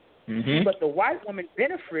 Mm-hmm. But the white woman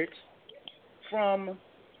benefits from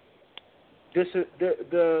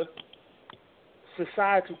the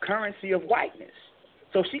societal currency of whiteness,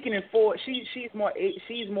 so she can afford.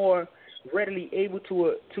 She's more readily able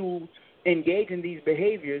to engage in these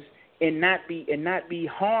behaviors and not be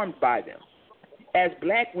harmed by them. As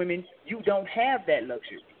black women, you don't have that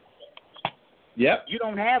luxury. Yep. You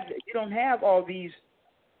don't have all these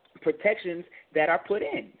protections that are put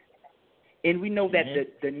in. And we know that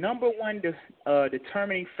the number one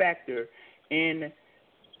determining factor in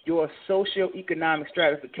your socioeconomic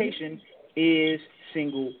stratification is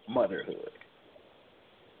single motherhood.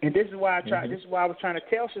 And this is why This is why I was trying to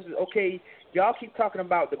tell sisters, okay, y'all keep talking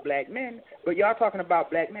about the black men, but y'all talking about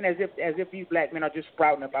black men as if these black men are just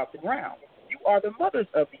sprouting about the ground. You are the mothers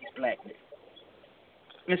of these black men.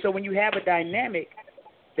 And so when you have a dynamic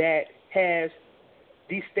that has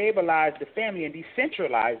destabilized the family and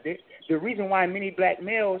decentralized it, the reason why many black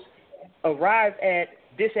males arrive at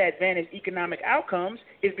disadvantaged economic outcomes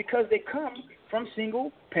is because they come from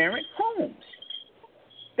single-parent homes.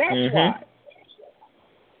 That's why.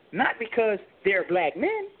 Not because they're black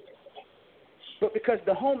men, but because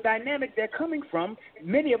the home dynamic they're coming from,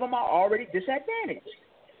 many of them are already disadvantaged.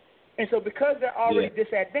 And so because they're already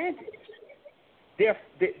disadvantaged,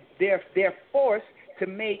 they're forced to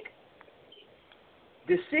make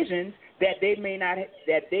decisions that they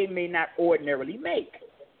may not ordinarily make.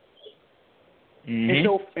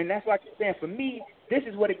 And that's why I'm saying, for me, this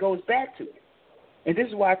is what it goes back to. And this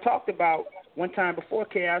is why I talked about one time before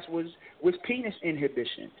chaos was penis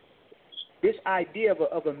inhibition. This idea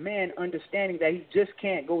of a man understanding that he just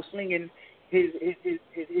can't go slinging his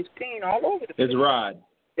peen all over the place. His rod.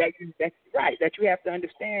 That's right. That you have to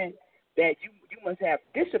understand that you must have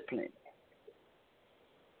discipline.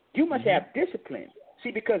 You must have discipline.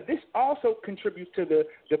 See, because this also contributes to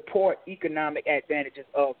the poor economic advantages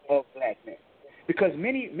of black men. Because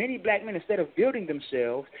many black men, instead of building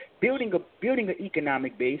themselves, building an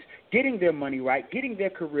economic base, getting their money right, getting their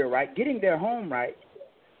career right, getting their home right,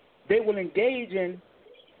 they will engage in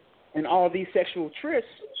all these sexual trysts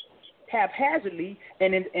haphazardly,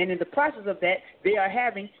 and in the process of that, they are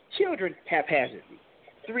having children haphazardly,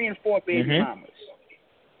 3 and 4 baby mamas.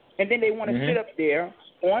 And then they want to sit up there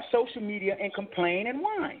on social media and complain and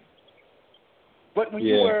whine. But when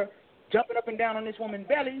you were jumping up and down on this woman's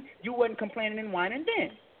belly, you wasn't complaining and whining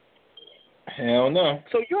then. Hell no.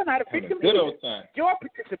 So you're not a victim good either. Old time. You're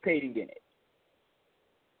participating in it.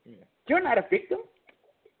 Yeah. You're not a victim.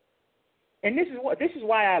 And this is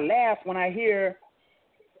why I laugh when I hear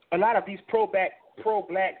a lot of these pro-black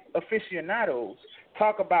aficionados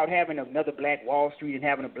talk about having another Black Wall Street and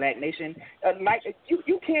having a black nation. Like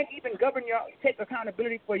you can't even take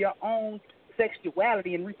accountability for your own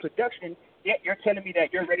sexuality and reproduction, yet you're telling me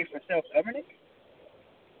that you're ready for self-governance?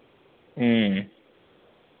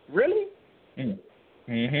 Really?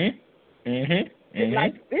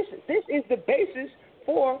 Like this is the basis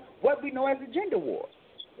for what we know as the gender war.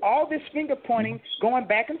 All this finger pointing going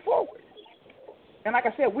back and forward. And like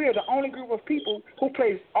I said, we are the only group of people who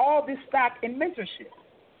place all this stock in mentorship.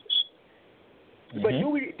 But do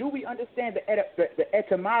we understand the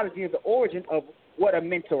etymology of the origin of what a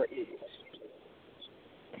mentor is?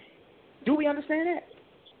 Do we understand that?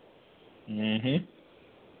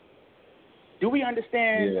 Do we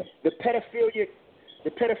understand the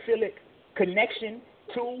pedophilic connection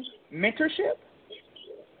to mentorship?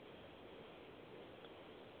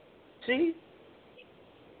 See,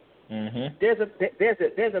 there's a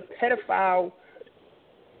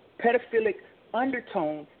pedophilic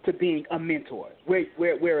undertone to being a mentor,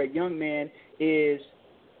 where a young man is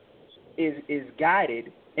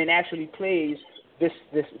guided and actually plays the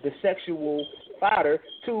sexual fodder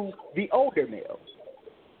to the older male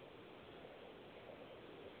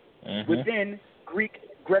within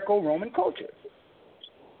Greco-Roman culture.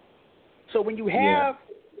 So when you have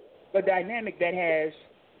a dynamic that has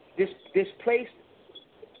displaced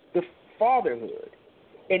the fatherhood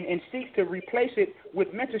and seeks to replace it with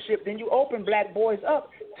mentorship, then you open black boys up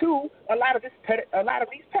to a lot of these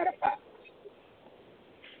pedophiles.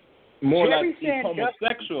 More like these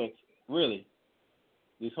homosexuals, really.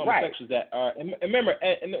 These homosexuals that are, and remember,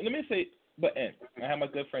 and let me say, I have my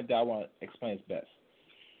good friend Dawan explains best.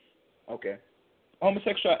 Okay.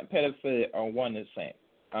 Homosexual and pedophilia are one and the same.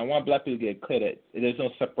 I want black people to get clear that there's no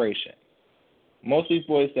separation. Most of these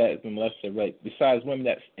boys that have been molested, right, besides women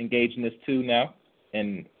that's engaged in this too now,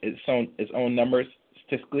 and its own numbers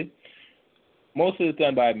statistically, most of it's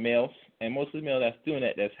done by males, and most of the male that's doing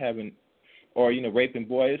that, that's having or raping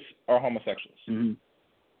boys are homosexuals. Mm-hmm.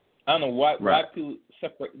 I don't know why people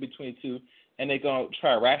separate between the two, and they're gonna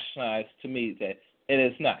try to rationalize to me that it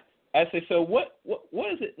is not. I say, so what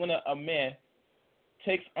is it when a man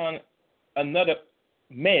takes on another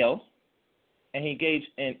male and he engages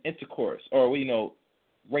in intercourse or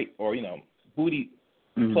rape or booty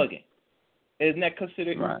plugging? Isn't that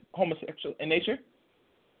considered homosexual in nature?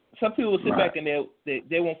 Some people will sit back and they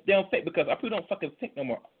don't think, because our people don't fucking think no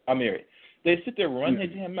more, amiri. They sit there, run their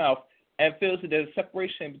damn mouth, and feels that there's a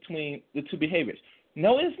separation between the two behaviors.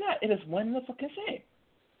 No, it's not. It is one and the fucking same.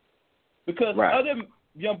 Because other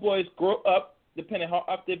young boys grow up, depending how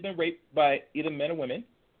often they've been raped by either men or women,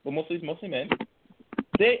 but mostly men,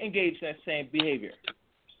 they engage in that same behavior.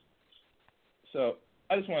 So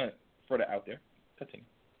I just want to throw that out there. Continue.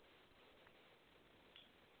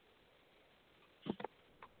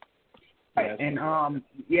 And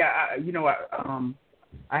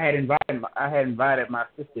I had invited my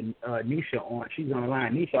sister Nisha on. She's on the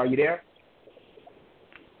line. Nisha, are you there?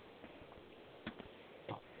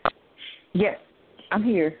 Yes, I'm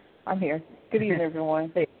here. Good evening,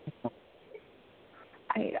 everyone.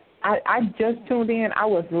 I just tuned in. I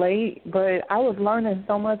was late, but I was learning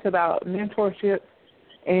so much about mentorship,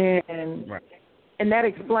 and that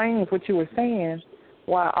explains what you were saying.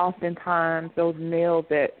 Why oftentimes those males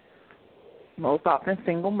that most often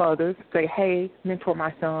single mothers say, hey, mentor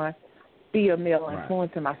my son, be a male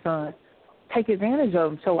influence in my son, take advantage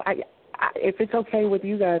of them. So if it's okay with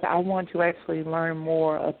you guys, I want to actually learn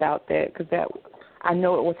more about that, because I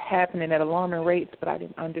know it was happening at alarming rates, but I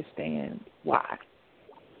didn't understand why.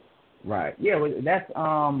 Right. Yeah. Well, that's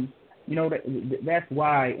that's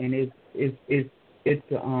why, and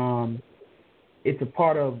it's a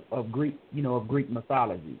part of Greek Greek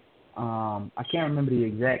mythology. I can't remember the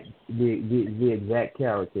exact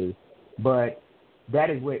characters, but that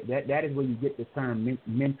is where you get the term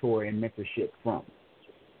mentor and mentorship from.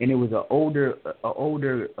 And it was an older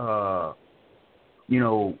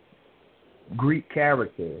Greek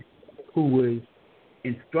character who was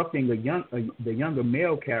instructing the younger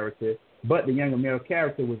male character, but the younger male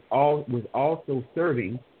character was also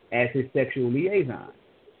serving as his sexual liaison.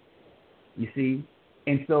 You see,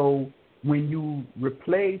 and so when you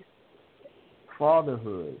replace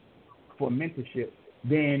fatherhood for mentorship,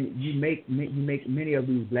 then you make many of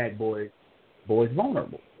these black boys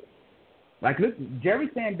vulnerable. Like, look, Jerry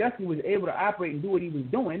Sandusky was able to operate and do what he was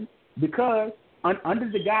doing because under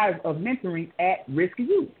the guise of mentoring at-risk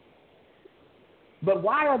youth. But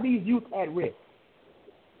why are these youth at risk?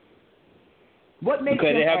 What makes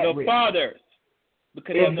them they have no risk? fathers.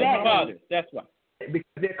 Because they have no fathers. That's why.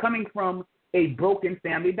 Because they're coming from a broken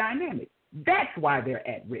family dynamic. That's why they're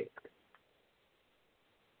at risk.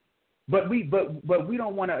 But we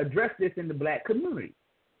don't want to address this in the black community.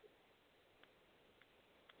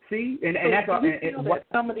 See, and that's all.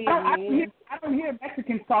 I don't hear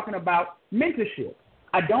Mexicans talking about mentorship.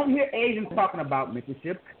 I don't hear Asians talking about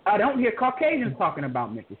mentorship. I don't hear Caucasians talking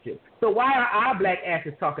about mentorship. So why are our black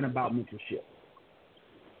asses talking about mentorship?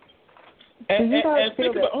 Do you guys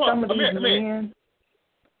feel that some of these men?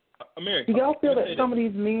 Do y'all feel that some of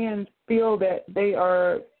these men feel that they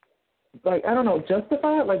are, like, I don't know,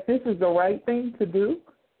 justified? Like, this is the right thing to do?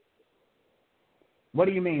 What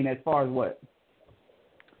do you mean, as far as what?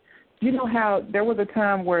 You know how there was a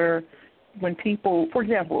time where when people, for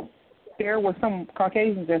example, there were some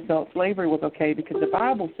Caucasians that felt slavery was okay because the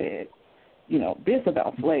Bible said, this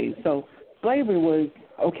about slaves. So slavery was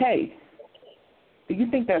okay. Do you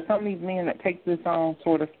think that some of these men that take this on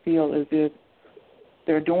sort of feel as if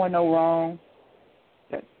they're doing no wrong,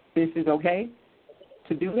 that this is okay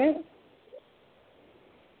to do that?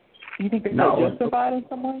 Do you think they're justified in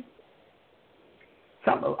some way?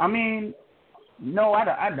 No,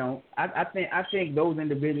 I don't. I think those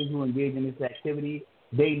individuals who engage in this activity,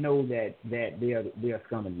 they know that they are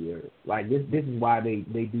scum of the earth. Like this is why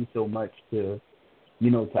they do so much to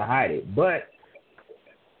hide it. But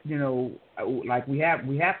like we have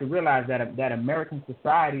to realize that American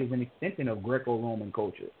society is an extension of Greco-Roman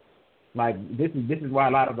culture. Like this is why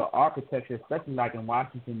a lot of the architecture, especially like in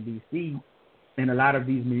Washington D.C. and a lot of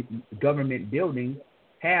these government buildings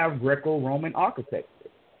have Greco-Roman architecture.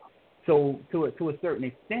 So to a certain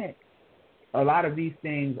extent, a lot of these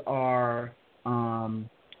things are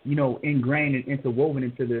ingrained and interwoven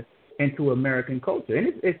into American culture.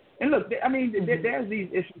 And look, I mean, there's these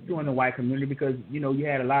issues too in the white community because you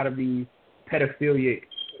had a lot of these pedophilic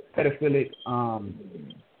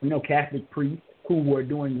Catholic priests who were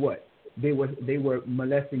doing what? They were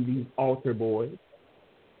molesting these altar boys.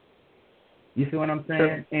 You see what I'm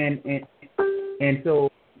saying? Sure. And so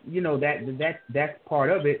that's part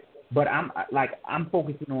of it. but I'm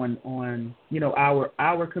focusing on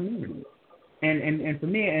our community, and for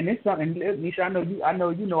me, and it's something, Nisha, I know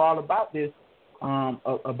you know all about this,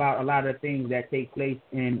 about a lot of the things that take place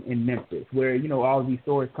in Memphis, where all these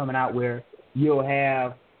stories coming out where you'll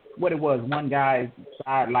have what it was, one guy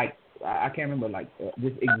like I can't remember, like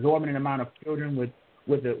this exorbitant amount of children with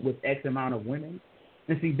X amount of women.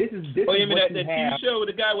 And see, this is you mean what that TV show with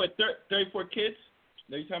the guy with 34 kids?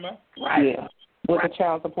 Know you talking about? Right. Yeah. With the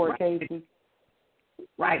child support cases.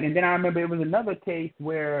 Right. And then I remember it was another case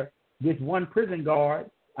where this one prisoner,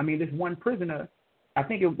 I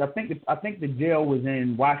think the jail was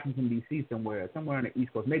in Washington D.C. somewhere on the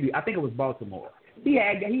East Coast. Maybe I think it was Baltimore. He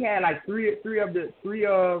had like three of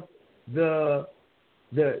the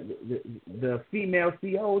female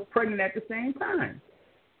CEOs pregnant at the same time.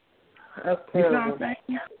 That's you know terrible. what I'm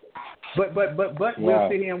saying? But wow. We'll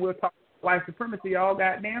sit here and we'll talk white supremacy all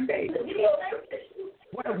goddamn day.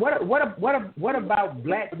 What about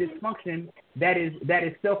black dysfunction that is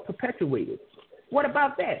self-perpetuated? What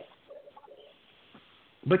about that?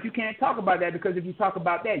 But you can't talk about that, because if you talk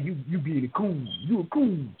about that, you be the coon. You a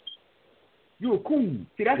coon.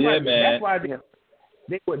 See, that's why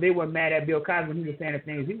they were mad at Bill Cosby when he was saying the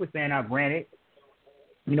things he was saying. Now, granted,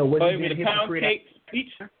 was he being a hypocrite?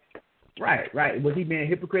 Speech? Right. Was he being a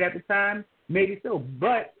hypocrite at the time? Maybe so,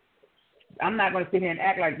 but I'm not going to sit here and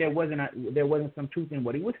act like there wasn't some truth in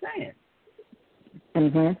what he was saying.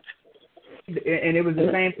 Mhm. And it was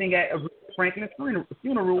the same thing at Franklin's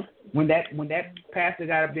funeral when that pastor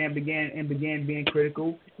got up there and began being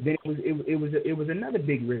critical. Then it was another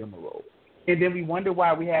big rigmarole. And then we wonder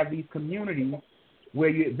why we have these communities where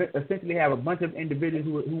you essentially have a bunch of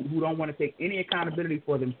individuals who don't want to take any accountability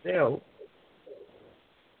for themselves,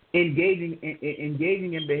 engaging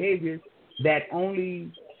in behaviors that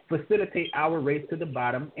only facilitate our race to the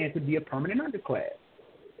bottom and to be a permanent underclass.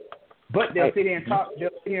 But they'll sit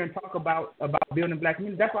here and talk about building black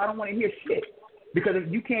communities. That's why I don't want to hear shit, because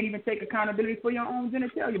if you can't even take accountability for your own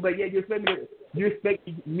genitalia, but yet you expect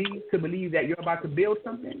me to believe that you're about to build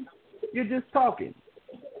something. You're just talking.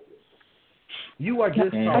 You are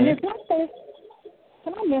just talking. And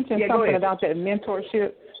can I mention something about that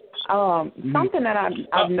mentorship? Something that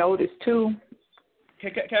I've noticed too.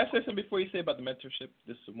 Can I say something before you say about the mentorship?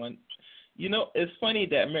 This is one. It's funny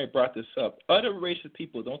that Mary brought this up. Other racial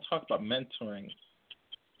people don't talk about mentoring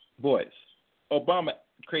boys. Obama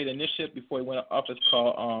created an initiative before he went to office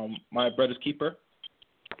called My Brother's Keeper,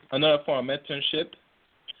 another form of mentorship.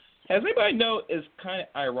 Has anybody know it's kind of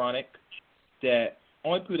ironic that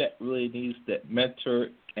only people that really needs that mentor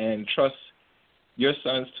and trust your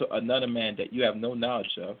sons to another man that you have no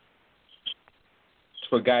knowledge of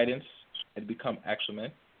for guidance and become actual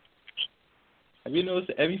men? Have you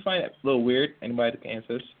noticed? Have you find that a little weird? Anybody that can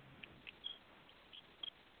answer this?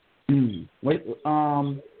 Wait.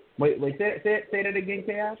 Say that again,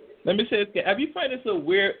 Chaos. Let me say this again. Have you find this a little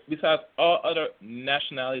weird? Besides all other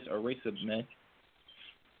nationalities or races of men,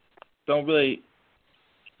 don't really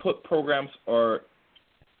put programs or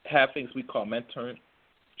have things we call mentorship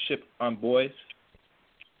on boys.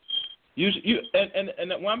 Usually,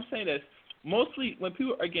 and what I'm saying is, mostly when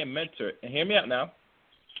people are getting mentored, and hear me out now,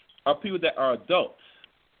 are people that are adults.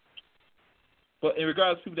 But in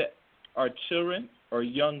regards to people that are children or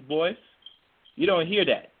young boys, you don't hear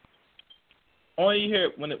that. Only you hear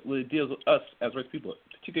it when it deals with us as rich people,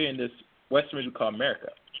 particularly in this Western region we call America.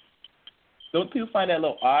 Don't people find that a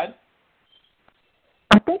little odd?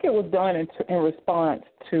 I think it was done in response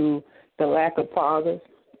to the lack of fathers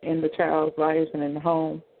in the child's life and in the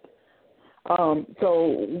home.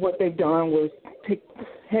 So what they've done was pick,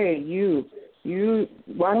 hey, you,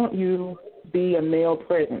 why don't you be a male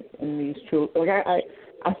presence in these children? Like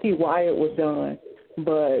I see why it was done,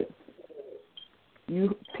 but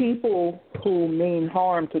you people who mean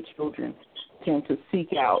harm to children tend to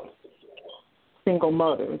seek out single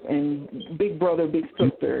mothers and big brother, big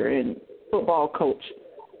sister, and football coach,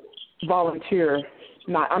 volunteer.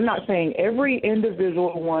 I'm not saying every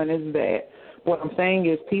individual one is that. What I'm saying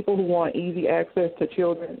is people who want easy access to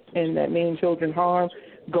children and that mean children harm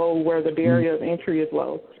go where the barrier of entry is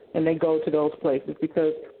low, and they go to those places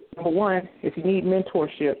because, number one, if you need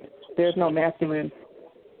mentorship, there's no masculine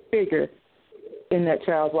figure in that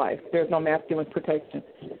child's life. There's no masculine protection.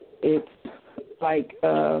 It's like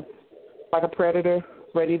a predator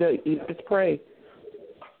ready to eat its prey.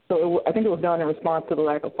 So I think it was done in response to the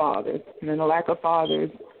lack of fathers. And then the lack of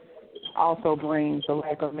fathers also brings the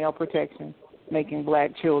lack of male protection, making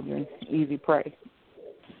black children easy prey.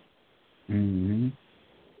 Mm-hmm.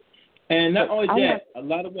 And not only that, a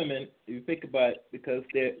lot of women, if you think about it, because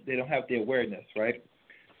they don't have the awareness, right?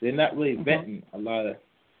 They're not really vetting a lot of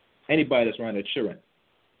anybody that's around their children.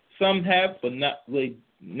 Some have, but not really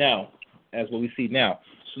now, as what we see now.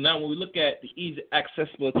 So now when we look at the ease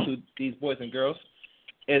accessible to these boys and girls,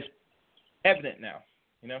 it's evident now,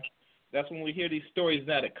 you know. That's when we hear these stories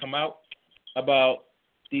now that come out about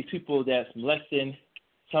these people that's molesting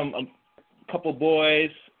couple boys,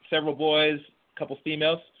 several boys, couple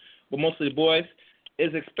females, but mostly the boys,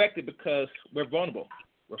 is expected because we're vulnerable.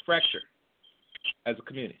 We're fractured as a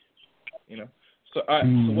community, you know. So,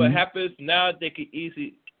 so what happens now, they can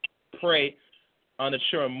easily prey on the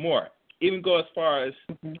children more, even go as far as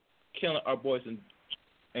killing our boys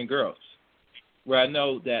and girls, where I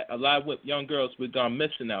know that a lot of young girls we've gone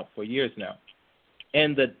missing now for years now,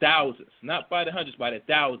 in the thousands, not by the hundreds, by the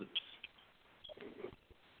thousands.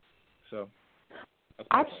 So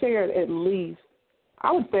I've shared at least,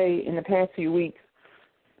 I would say in the past few weeks,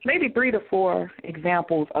 maybe 3 to 4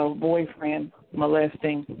 examples of boyfriend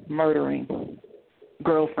molesting, murdering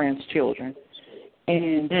girlfriend's children.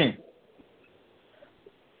 And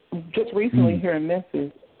just recently here in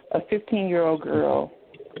Memphis, a 15-year-old girl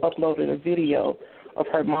uploaded a video of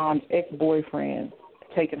her mom's ex-boyfriend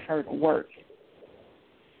taking her to work.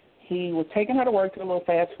 He was taking her to work to a little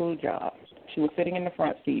fast food job. She was sitting in the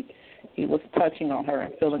front seat. He was touching on her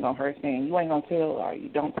and feeling on her, saying, "You ain't going to tell, are you?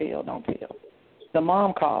 Don't tell, don't tell." The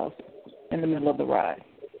mom calls in the middle of the ride.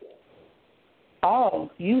 "Oh,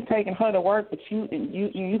 you taking her to work, but you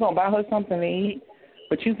going to buy her something to eat,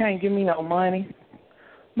 but you can't give me no money."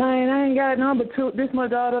 "Man, I ain't got number two, this much,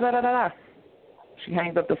 da, da, da, da, da." She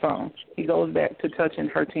hangs up the phone. He goes back to touching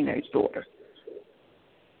her teenage daughter.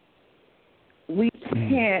 We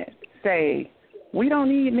can't say, we don't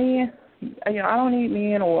need men, I don't need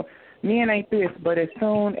men, or men ain't this, but as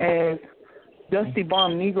soon as Dusty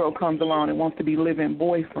Bomb Negro comes along and wants to be living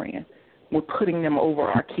boyfriend, we're putting them over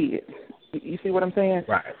our kids. You see what I'm saying?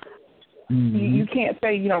 Right. You can't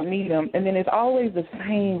say you don't need them. And then it's always the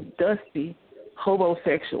same dusty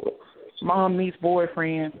homosexual. Mom meets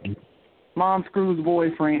boyfriend. Mom screws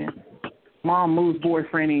boyfriend. Mom moves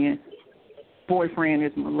boyfriend in. Boyfriend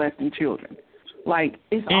is molesting children. Like,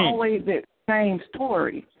 it's always that same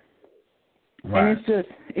story. Right. And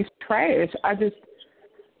it's trash.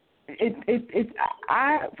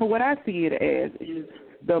 For what I see it as is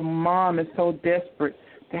the mom is so desperate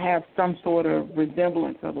to have some sort of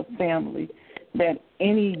resemblance of a family that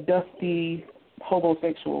any dusty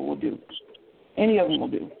homosexual will do. Any of them will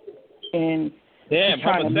do. And damn,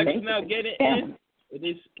 homosexuals now getting in?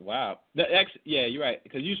 Wow. Yeah, you're right.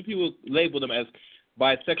 Because usually people label them as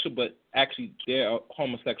bisexual, but actually they're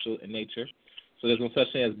homosexual in nature. So there's no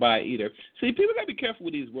such thing as bi either. See, people got to be careful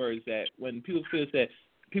with these words that when people feel that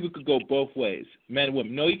people could go both ways, men and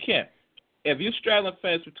women. No, you can't. If you're straddling the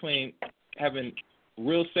fence between having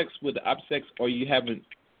real sex with the opposite sex or you having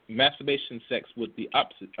masturbation sex with the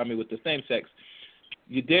with the same sex,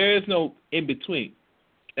 there is no in between.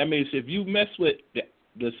 That means if you mess with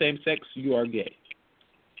the same sex, you are gay.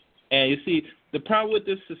 And you see, the problem with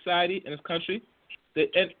this society and this country,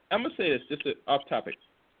 and I'm going to say this, just off topic.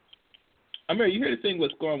 Amiri, you hear the thing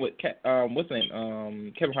what's going with, what's his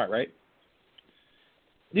name, Kevin Hart, right?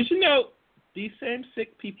 Did you know these same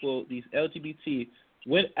sick people, these LGBT,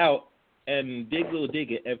 went out and dig a little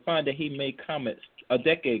digging and found that he made comments a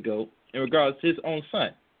decade ago in regards to his own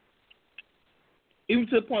son. Even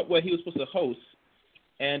to the point where he was supposed to host,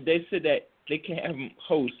 and they said that they can't have him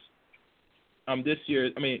host this year,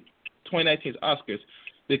 2019's Oscars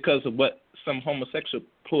because of what some homosexual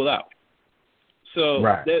pulled out. So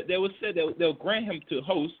right. they would say they'll grant him to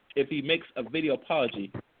host if he makes a video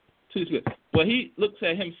apology to his kids. But he looked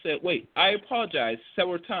at him and said, wait, I apologized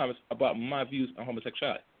several times about my views on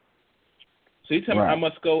homosexuality. So he told me I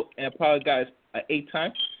must go and apologize 8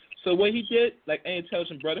 times. So what he did, like any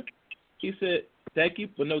intelligent brother, he said, thank you,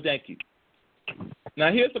 but no thank you.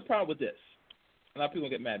 Now here's the problem with this. A lot of people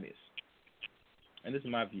get mad at me. And this is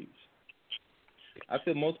my views. I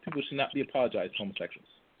feel most people should not be apologized to homosexuals.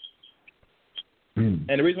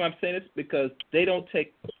 And the reason why I'm saying this is because they don't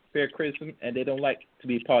take fair criticism and they don't like to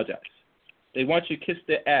be apologized. They want you to kiss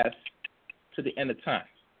their ass to the end of time.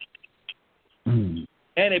 And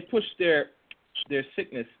they push their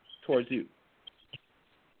sickness towards you.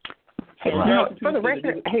 Hey, for the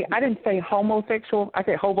record, I didn't say homosexual. I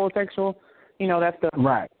said hobosexual. That's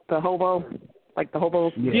the hobo, like the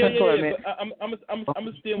hobos. Yeah. But I'm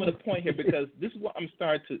just dealing with a point here because this is what I'm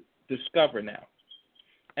starting to discover now.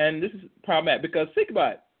 And this is problematic because think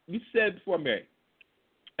about it. You said before, Mary,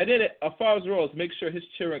 and then a father's role is make sure his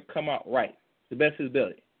children come out right, the best of his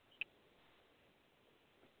ability.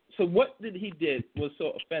 So what he did was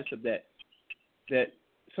so offensive that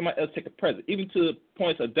somebody else take a precedent, even to the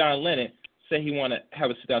point of Don Lennon say he want to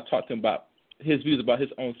have a sit down, talk to him about his views about his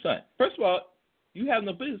own son. First of all, you have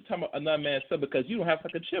no business talking about another man's son because you don't have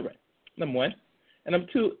fucking children. Number one, and number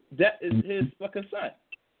two, that is his fucking son.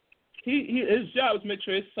 His job is to make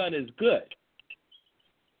sure his son is good.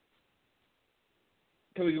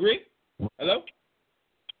 Can we agree? Hello?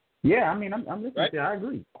 Yeah, I mean, I'm listening right? to you. I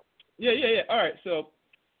agree. Yeah. All right, so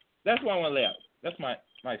that's what I want to lay out. That's my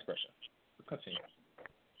expression. Continue.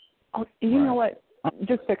 Oh, you know what?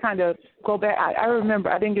 Just to kind of go back, I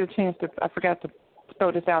remember I didn't get a chance to. I forgot to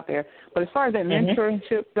throw this out there. But as far as that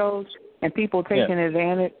mentorship goes, and people taking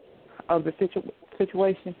advantage of the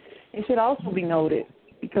situation, it should also be noted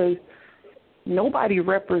because nobody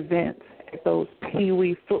represents at those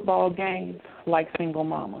pee-wee football games like single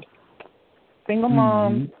mamas. Single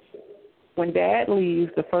moms, when dad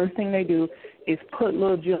leaves, the first thing they do is put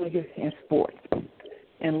little Julia in sports.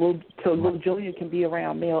 And little Julia can be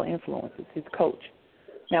around male influences, his coach.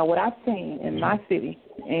 Now, what I've seen in my city,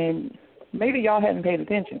 and maybe y'all haven't paid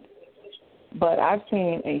attention, but I've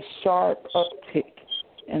seen a sharp uptick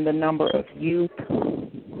in the number of youth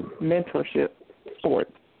mentorship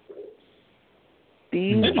sports.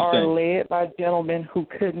 These are led by gentlemen who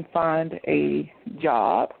couldn't find a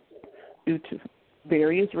job due to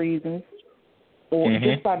various reasons, or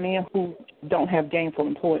just by men who don't have gainful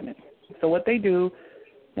employment. So what they do,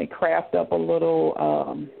 they craft up a little,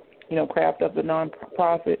 craft up the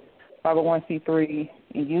nonprofit 501c3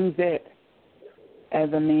 and use it as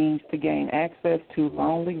a means to gain access to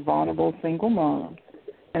lonely, vulnerable single moms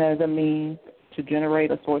and as a means to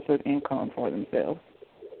generate a source of income for themselves.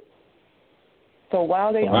 So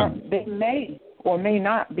while they may or may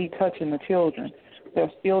not be touching the children,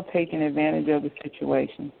 they're still taking advantage of the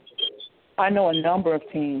situation. I know a number of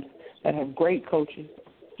teams that have great coaches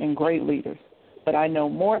and great leaders, but I know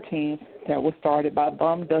more teams that were started by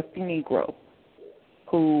bum, dusty Negroes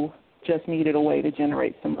who just needed a way to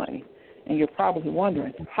generate some money. And you're probably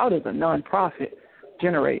wondering, how does a nonprofit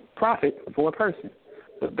generate profit for a person?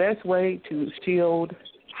 The best way to shield,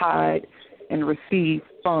 hide, and receive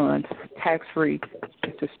funds tax-free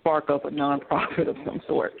is to spark up a nonprofit of some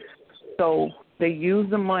sort. So they use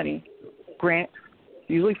the money, grants,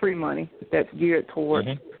 usually free money, that's geared toward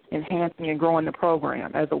enhancing and growing the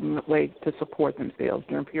program as a way to support themselves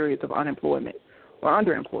during periods of unemployment or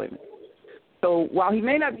underemployment. So while he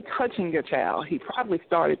may not be touching your child, he probably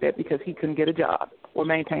started that because he couldn't get a job or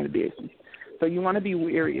maintain a business. So you want to be you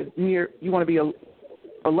want to be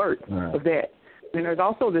alert of that. And there's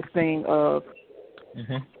also this thing of,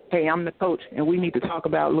 hey, I'm the coach, and we need to talk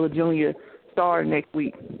about little Junior star next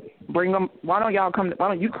week. Bring them. Why don't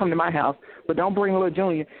you come to my house, but don't bring little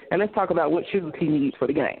Junior, and let's talk about what shoes he needs for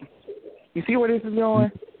the game. You see where this is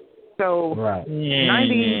going? So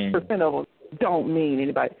 90% of them don't mean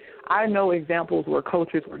anybody. I know examples where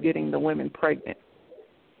coaches were getting the women pregnant.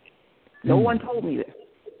 No one told me this.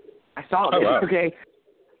 I saw this, okay?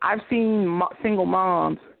 I've seen single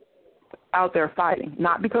moms out there fighting,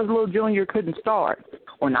 not because little Junior couldn't start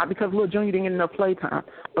or not because little Junior didn't get enough playtime,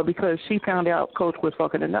 but because she found out coach was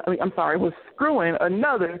was screwing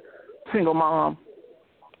another single mom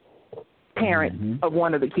parent of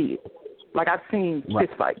one of the kids. Like, I've seen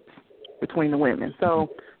fist fights between the women. So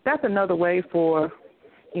that's another way for,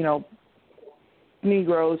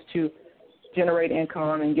 Negroes to generate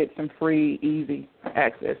income and get some free, easy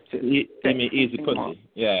access to. Easy pussy,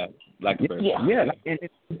 yeah, like a person. Yeah.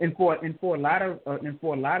 And for a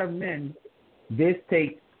lot of men, this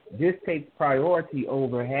takes priority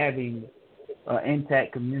over having an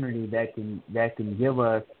intact community that can give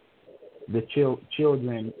us the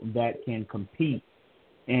children that can compete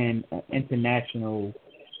in international,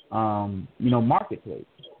 marketplace.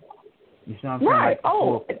 You see what I'm saying?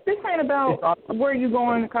 Right. This ain't about where you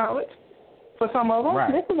going to college. For some of them,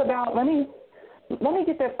 this is about let me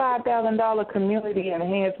get that $5,000 community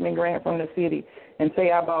enhancement grant from the city and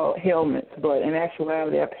say I bought helmets, but in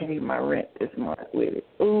actuality I paid my rent this month with it.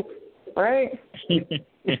 Oops, right?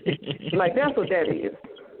 Like, that's what that is.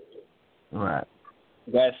 Right.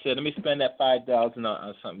 That said, let me spend that $5,000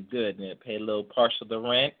 on something good and then pay a little partial of the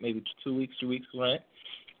rent, maybe 2 weeks, 3 weeks rent,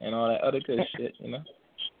 and all that other good shit,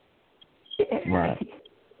 Right.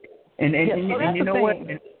 And you know what?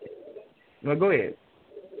 Well, go ahead.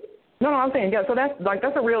 No, I'm saying, so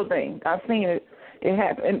that's a real thing. I've seen it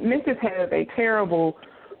happen. And Memphis has a terrible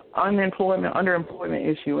underemployment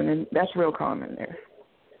issue, and that's real common there.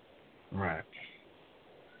 Right.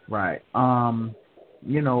 And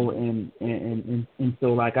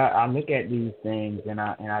so, like, I look at these things, and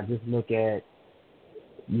I just look at,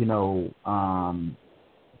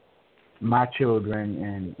 my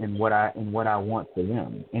children and what I want for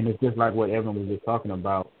them, and it's just like what Evan was just talking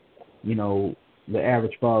about. the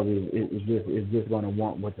average father is just going to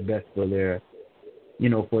want what's best for their,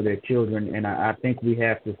 for their children. And I think we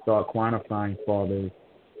have to start quantifying fathers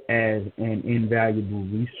as an invaluable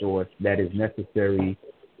resource that is necessary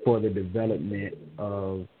for the development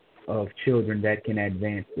of children that can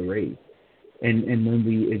advance the race. And when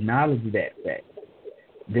we acknowledge that fact,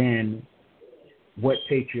 then what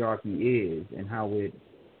patriarchy is and how it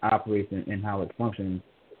operates and how it functions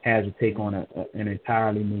has to take on an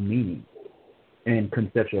entirely new meaning and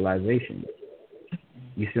conceptualization.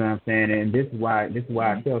 You see what I'm saying? And this is why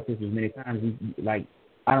I tell sisters many times,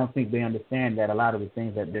 I don't think they understand that a lot of the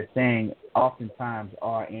things that they're saying oftentimes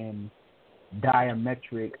are in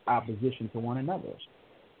diametric opposition to one another.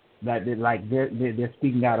 They're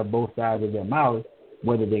speaking out of both sides of their mouths,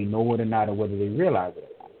 whether they know it or not, or whether they realize it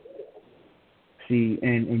or not. See,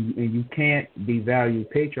 and you can't devalue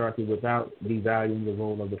patriarchy without devaluing the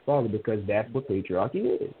role of the father, because that's what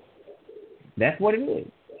patriarchy is. That's what it is.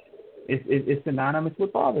 It's synonymous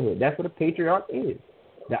with fatherhood. That's what a patriarch is.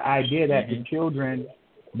 The idea that the children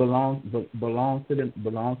belong to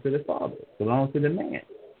the father, belong to the man.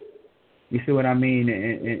 You see what I mean?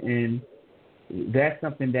 And that's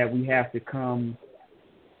something that we have to come,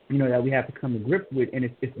 to grips with. And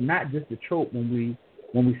it's not just a trope when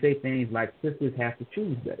we say things like sisters have to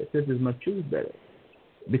choose better. Sisters must choose better,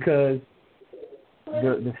 because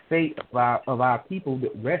the fate of our people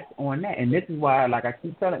rests on that. And this is why, like I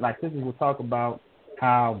keep telling, sisters will talk about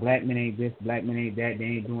how black men ain't this, black men ain't that, they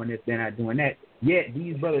ain't doing this, they're not doing that. Yet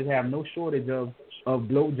these brothers have no shortage of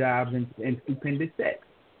blowjobs and stupendous sex.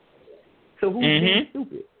 So who's being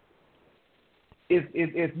stupid?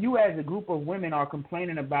 If you as a group of women are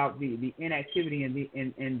complaining about the inactivity and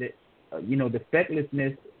the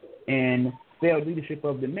fecklessness and failed leadership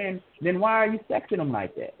of the men, then why are you sexing them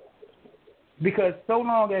like that? Because so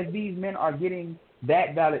long as these men are getting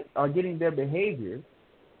their behavior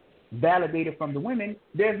validated from the women,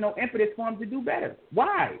 there's no impetus for them to do better.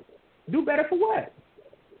 Why? Do better for what?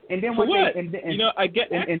 And then for what? I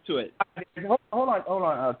get into it. Hold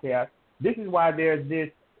on, Chaos. This is why there's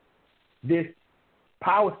this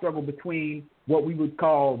power struggle between what we would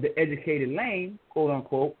call the educated lane, quote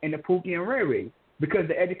unquote, and the Pookie and Ray Ray. Because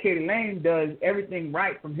the educated lane does everything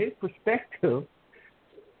right from his perspective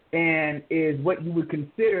and is what you would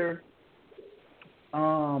consider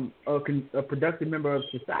a productive member of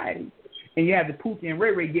society. And you have the Pookie and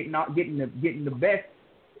Ray Ray getting the best,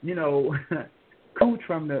 cooch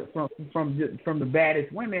from the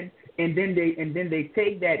baddest women, and then they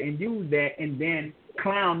take that and use that and then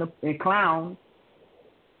clown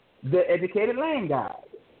the educated lane guy.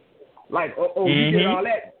 Like, you did all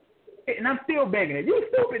that, and I'm still begging it. You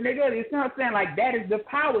stupid nigga. You see what I'm saying? Like, that is the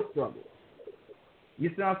power struggle. You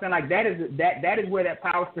see what I'm saying? Like, that is where that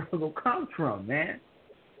power struggle comes from, man.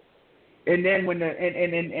 And then when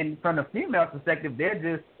and from the female perspective,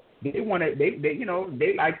 they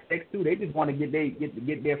like sex too. They just want to get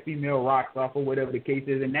their female rocks off or whatever the case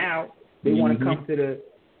is, and now they want to come to the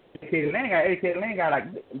educated lane guy. Educated lane guy,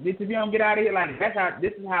 like, this if you don't get out of here, like,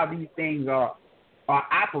 this is how these things are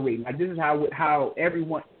operating. Like, this is how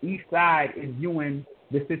each side is viewing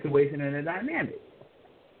the situation and the dynamic.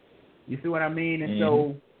 You see what I mean? And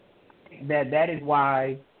so that is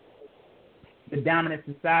why the dominant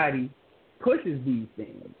society pushes these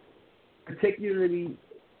things, particularly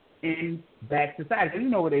in black society. You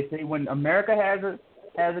know what they say: when America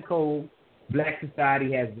has a cold, black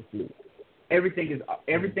society has the flu. Everything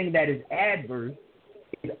that is adverse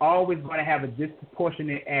is always going to have a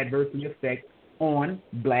disproportionate adverse effect on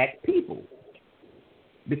black people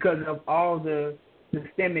because of all the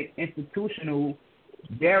systemic institutional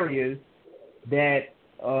barriers that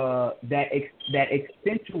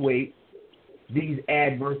accentuate these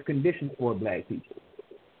adverse conditions for black people.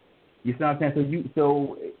 You see what I'm saying?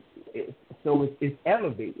 So it's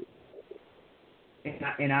elevated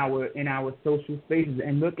in our social spaces,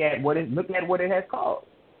 and look at what it has caused.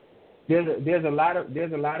 There's a lot of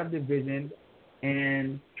division,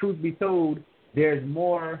 and truth be told, there's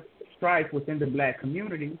more strife within the black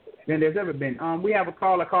community than there's ever been. We have a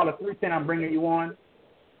caller 310. I'm bringing you on.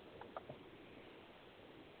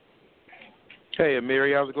 Hey,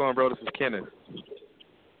 Amiri, how's it going, bro? This is Kenneth.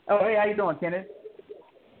 Oh, hey, how you doing, Kenneth?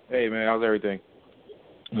 Hey, man, how's everything?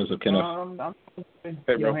 This is Kenneth. I'm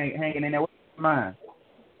hey, bro. Hanging in there. What's on your mind?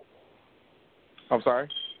 I'm sorry?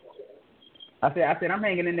 I said I'm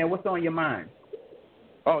hanging in there. What's on your mind?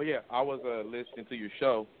 Oh, yeah, I was listening to your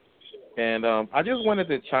show, and I just wanted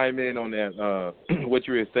to chime in on that, what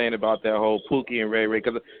you were saying about that whole Pookie and Ray Ray,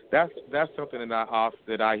 because that's something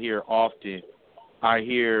that I hear often. I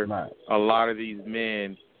hear a lot of these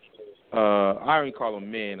men I don't even call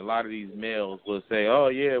them men. A lot of these males will say, "Oh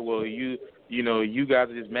yeah, well you guys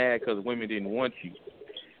are just mad because women didn't want you."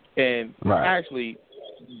 And actually,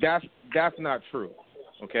 that's not true.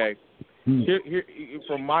 Okay. Here,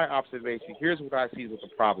 from my observation, here's what I see what the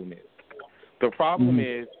problem is. The problem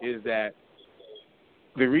is that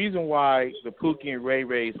the reason why the Pookie and Ray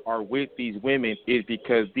Rays are with these women is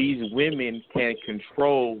because these women can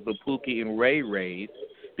control the Pookie and Ray Rays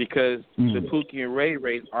because the Pookie and Ray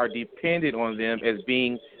Rays are dependent on them as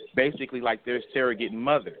being basically like their surrogate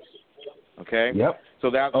mothers. Okay. Yep. So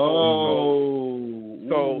that's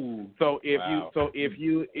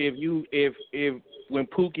if when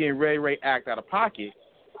Pookie and Ray Ray act out of pocket,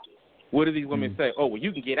 what do these women say? Oh, well,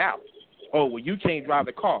 you can get out. Oh, well, you can't drive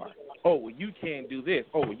the car. Oh, well, you can't do this.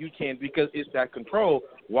 Oh, well, you can't, because it's that control.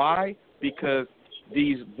 Why? Because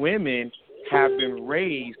these women have been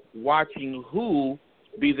raised watching who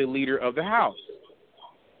be the leader of the house.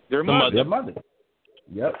 Their mother. Their mother.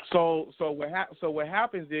 Yep. So what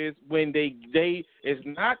happens is when they it's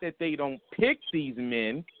not that they don't pick these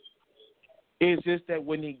men. It's just that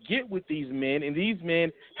when they get with these men, and these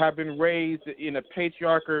men have been raised in a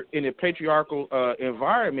patriarchal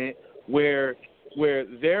environment where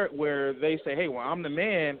they say, hey, well, I'm the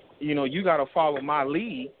man, you got to follow my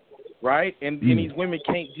lead, right? And these women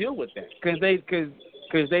can't deal with that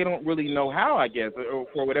because they don't really know how, I guess, or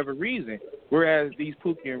for whatever reason. Whereas these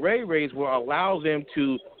Pookie and Ray Rays will allow them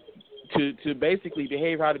to basically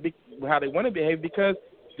behave how they want to behave because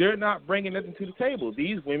they're not bringing nothing to the table.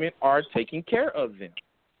 These women are taking care of them.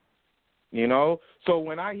 So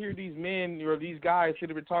when I hear these men or these guys sit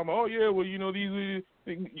up and talking about, oh yeah, well these,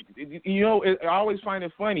 I always find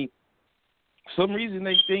it funny. For some reason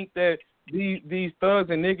they think that these thugs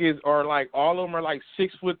and niggas are like all of them are like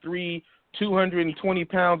 6'3", 220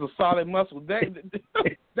 pounds of solid muscle. That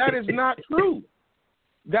is not true.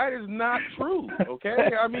 That is not true.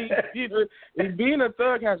 Okay, I mean, being a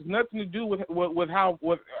thug has nothing to do with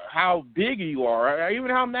how big you are, or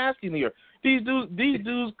even how masculine you are. These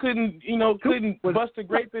dudes couldn't bust a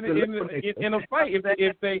grape in a fight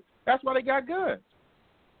if they. That's why they got guns.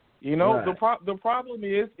 Right. The problem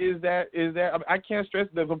is that I can't stress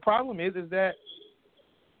that the problem is that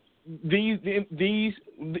these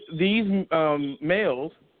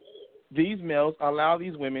males allow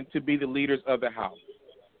these women to be the leaders of the house.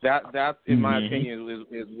 That in my opinion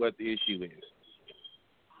is what the issue is.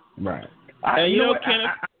 Right.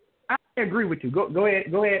 Kenneth, I agree with you. Go ahead.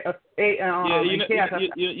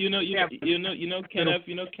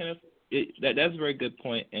 Kenneth. That's a very good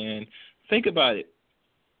point. And think about it.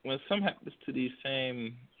 When something happens to these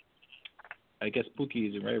same, I guess,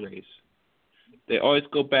 Pookies and Ray Rays, they always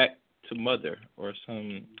go back to mother or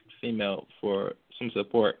some female for some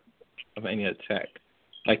support of any attack.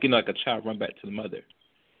 Like a child run back to the mother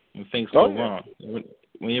when things go wrong. When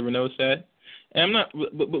you ever notice that? And I'm not,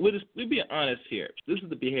 but we're being honest here. This is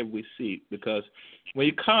the behavior we see because when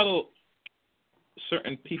you coddle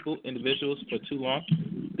certain people, individuals for too long,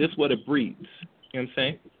 this is what it breeds. You know what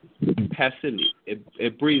I'm saying? Passivity.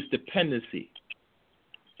 It breeds dependency.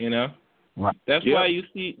 Right. That's why you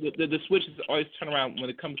see the switches always turn around when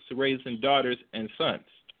it comes to raising daughters and sons.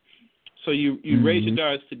 So you raise your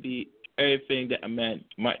daughters to be everything that a man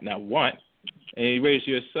might not want, and you raise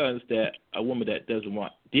your sons that a woman that doesn't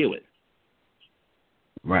want deal with.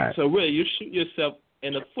 Right. So really, you shoot yourself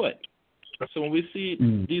in the foot. So when we see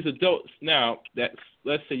these adults now, that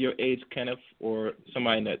let's say your age, Kenneth, or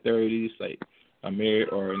somebody in their 30s, like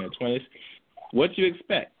amiri, or in their 20s, what do you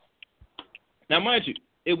expect? Now, mind you,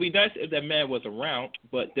 it would be nice if that man was around,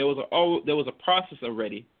 but there was a process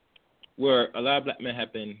already where a lot of black men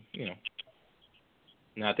have been,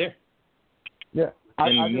 not there. Yeah.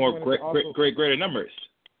 In more greater numbers.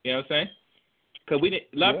 You know what I'm saying? Because we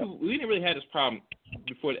didn't really have this problem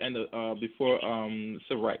before the end of before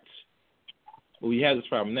civil rights, but we have this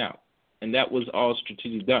problem now, and that was all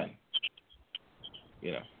strategically done.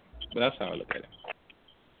 But that's how I look at it.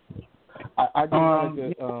 I just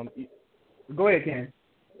wanted to go ahead, Ken.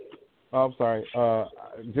 Oh, I'm sorry.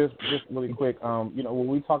 Just really quick. When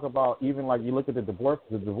we talk about even like you look at the divorce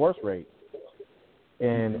rate,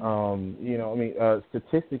 and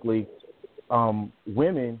statistically,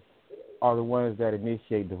 women are the ones that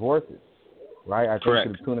initiate divorces, right? I think to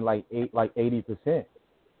the tune of like 80%.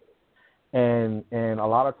 And a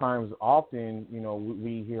lot of times, often,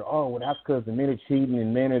 we hear, oh, well, that's because the men are cheating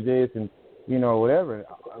and men are this and whatever.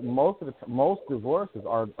 Most divorces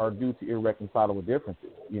are due to irreconcilable differences.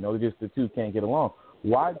 Just the two can't get along.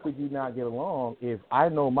 Why could you not get along if I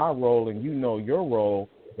know my role and you know your role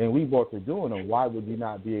and we both are doing them? Why would you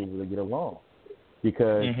not be able to get along?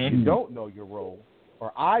 Because you don't know your role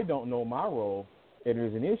or I don't know my role, it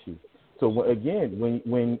is an issue. So again,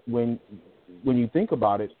 when you think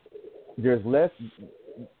about it, there's less.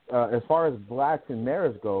 As far as blacks in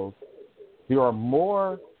marriage goes, there are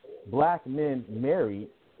more black men married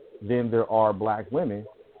than there are black women,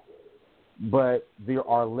 but there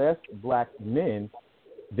are less black men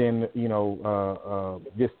than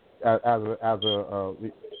just as a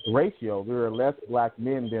ratio. There are less black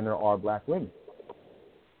men than there are black women.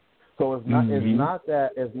 So it's not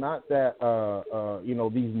that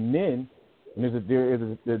these men. And there is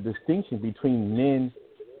a distinction between men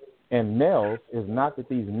and males. Is not that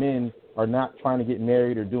these men are not trying to get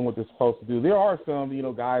married or doing what they're supposed to do. There are some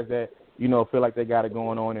guys that feel like they got it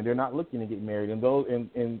going on and they're not looking to get married, and those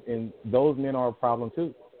men are a problem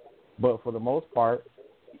too. But for the most part,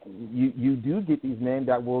 you do get these men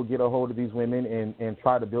that will get a hold of these women and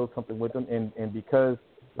try to build something with them, and because,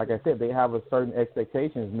 like I said, they have a certain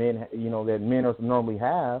expectations that men are normally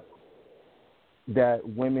have, that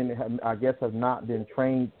women I guess have not been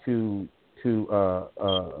trained to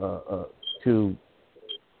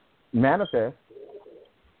manifest.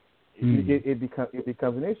 It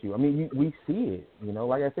becomes an issue. I mean, we see it.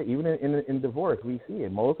 Like I said, even in divorce, we see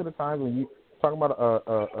it. Most of the time when you talking about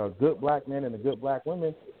a good black man and a good black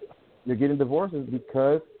woman, they're getting divorces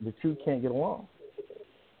because the two can't get along.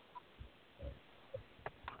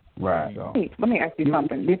 Right. So. Hey, let me ask you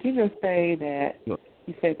something. Did you just say that you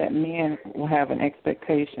said that men will have an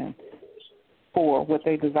expectation for what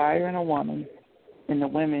they desire in a woman, and the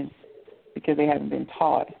women, because they haven't been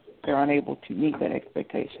taught, they're unable to meet that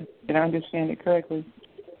expectation? Did I understand it correctly?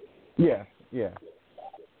 Yeah.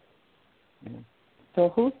 So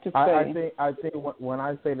who's to say? I think when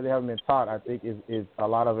I say that they haven't been taught, I think is a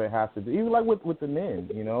lot of it has to do, even like with the men.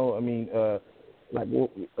 I mean,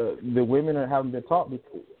 the women haven't been taught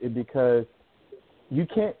because you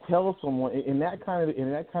can't tell someone in that kind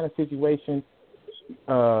of situation.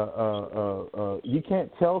 You can't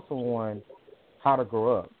tell someone how to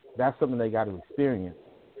grow up. That's something they got to experience.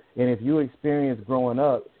 And if you experience growing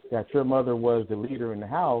up that your mother was the leader in the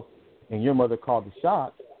house and your mother called the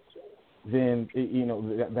shots, then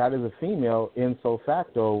that is a female ipso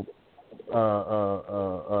facto.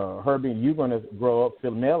 You're going to grow up,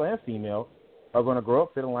 male and female are going to grow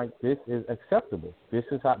up feeling like this is acceptable. This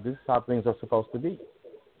is how things are supposed to be.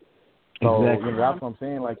 So exactly. That's what I'm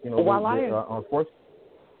saying. Like unfortunately.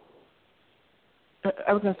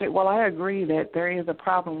 I was going to say, while I agree that there is a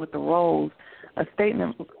problem with the roles, a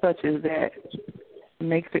statement such as that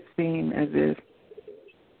makes it seem as if,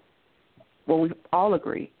 we all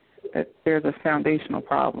agree that there's a foundational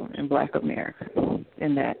problem in Black America,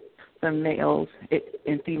 in that the males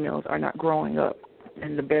and females are not growing up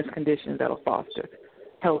in the best conditions that will foster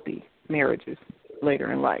healthy marriages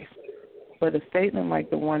later in life. But a statement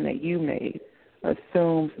like the one that you made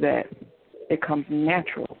assumes that it comes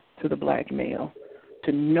natural to the black male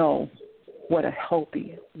to know what a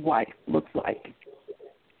healthy wife looks like.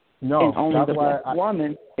 No, and only the black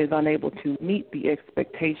woman is unable to meet the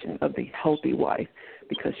expectation of the healthy wife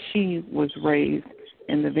because she was raised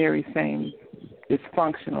in the very same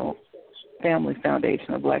dysfunctional family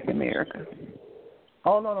foundation of Black America.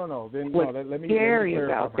 Oh, no. Then What's let me scary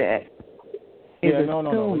about that is no.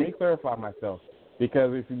 Let me clarify myself,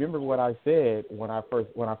 because if you remember what I said when I first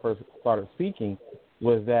started speaking,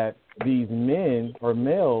 was that these men or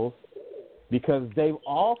males, because they've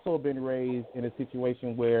also been raised in a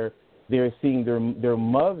situation where they're seeing their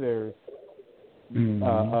mothers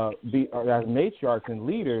be as matriarchs and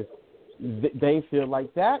leaders, they feel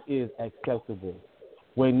like that is acceptable.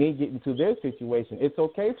 When they get into their situation, it's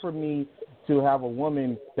okay for me to have a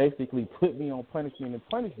woman basically put me on punishment and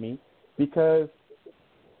punish me because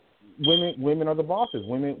women are the bosses.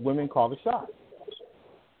 Women call the shots.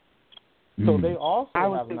 So they also I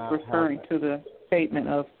was referring to the statement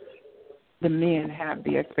of the men have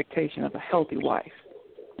the expectation of a healthy wife,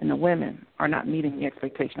 and the women are not meeting the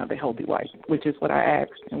expectation of a healthy wife, which is what I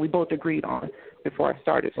asked, and we both agreed on before I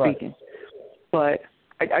started speaking. Right.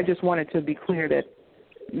 But I just wanted to be clear that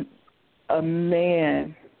a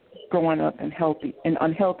man growing up in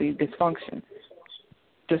unhealthy dysfunction,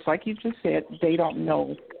 just like you just said, they don't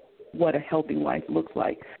know what a healthy wife looks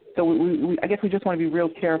like. So I guess we just want to be real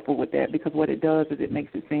careful with that, because what it does is it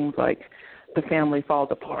makes it seem like the family falls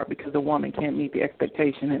apart because the woman can't meet the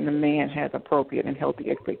expectation and the man has appropriate and healthy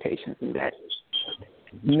expectations, and that.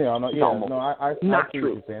 I not see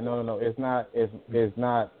true. What you're saying. No, it's not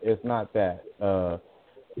that.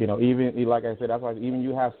 Even like I said, that's why even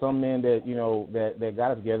you have some men that that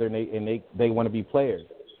got it together and they want to be players.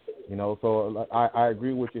 So I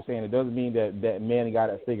agree with what you're saying. It doesn't mean that men got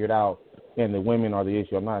it figured out and the women are the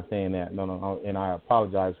issue. I'm not saying that. No, and I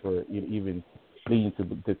apologize for even leading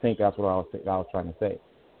to think that's what I was trying to say.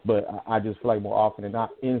 But I just feel like more often than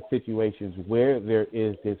not, in situations where there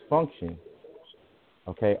is dysfunction,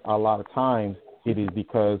 okay, a lot of times it is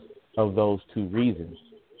because of those two reasons.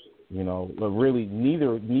 You know, but really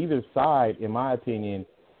neither side, in my opinion,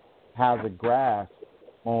 has a grasp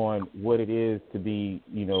on what it is to be,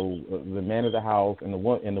 you know, the man of the house and the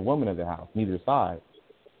woman of the house. Neither side.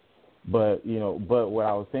 But what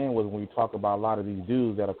I was saying was, when we talk about a lot of these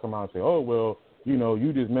dudes that'll come out and say, "Oh, well, you know,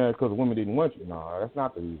 you just mad because the women didn't want you." No, that's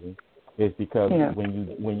not the reason. It's because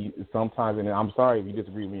when you sometimes, and I'm sorry if you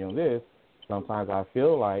disagree with me on this, sometimes I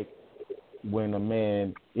feel like when a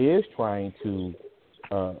man is trying to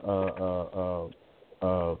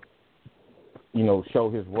you know, show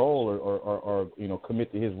his role or you know,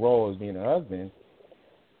 commit to his role as being a husband,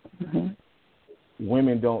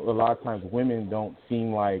 women don't. A lot of times, women don't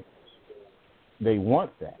seem like they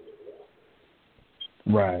want that.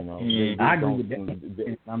 Right. You know, I agree with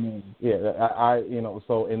that. I mean, I you know,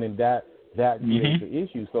 so and then that creates the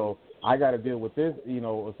issue. So I got to deal with this. You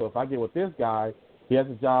know, so if I get with this guy, he has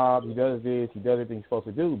a job, he does this, he does everything he's supposed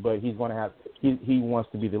to do, but he's going to have he wants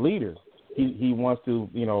to be the leader. He wants to,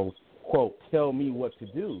 you know, quote, tell me what to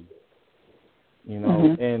do. You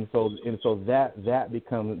know, and so that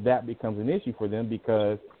becomes an issue for them,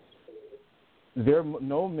 because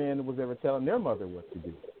no man was ever telling their mother what to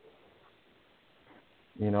do.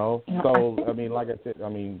 You know, so I mean, like I said, I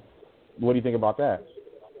mean, what do you think about that?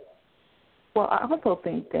 Well, I also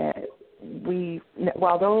think that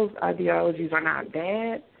while those ideologies are not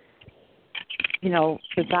bad, you know,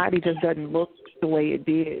 society just doesn't look the way it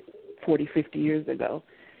did 40, 50 years ago.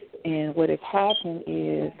 And what has happened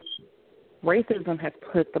is racism has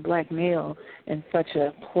put the black male in such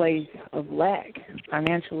a place of lack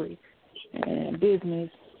financially and business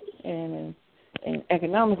and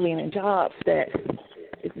economically and in jobs that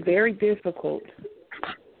it's very difficult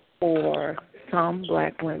for some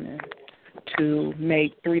black women to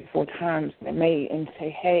make 3 to 4 times the mate and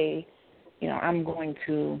say, hey, you know, I'm going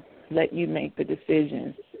to let you make the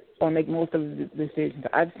decisions or make most of the decisions.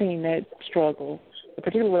 I've seen that struggle,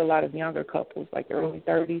 particularly with a lot of younger couples, like the early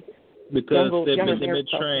 30s. Because they've been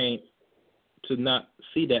trained to not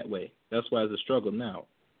see that way. That's why it's a struggle now.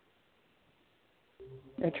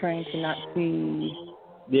 They're trained to not see.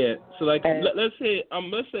 Yeah. So, like, let's say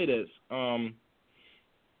this.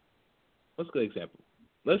 What's a good example?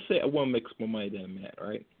 Let's say a woman makes more money than a man,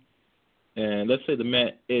 right? And let's say the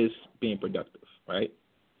man is being productive, right?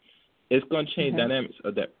 It's going to change dynamics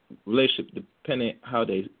of that relationship depending how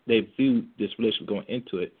they view this relationship going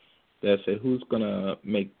into it. That say who's going to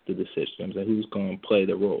make the decisions and who's going to play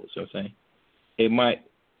the roles. You know what I'm saying? It might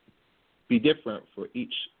be different for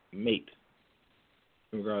each mate,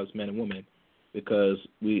 in regards to man and woman, because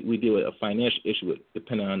we deal with a financial issue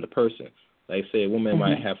depending on the person. Like, say, a woman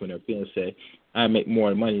might have when their feelings say, I make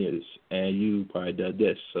more money than this, and you probably did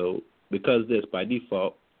this. So because of this, by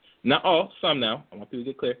default, not all, some now, I want people to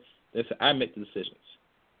get clear, they say, I make the decisions.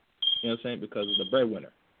 You know what I'm saying? Because of the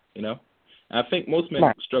breadwinner, you know? And I think most men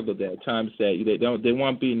struggle there at times that they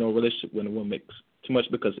want to be in no relationship when a woman makes too much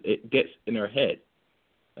because it gets in her head.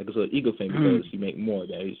 Like it's an ego thing because you make more.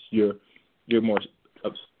 That you're more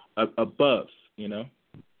above, you know?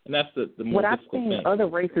 And that's the more what difficult thing. What I've seen other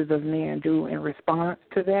races of men do in response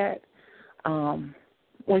to that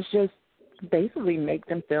was just basically make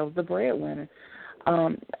themselves the breadwinner.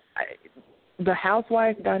 The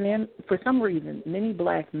housewife dynamic, for some reason, many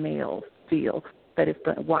black males feel that if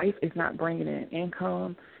the wife is not bringing in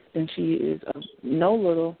income, then she is of no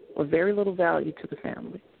little or very little value to the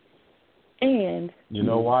family. And you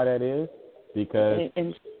know why that is? Because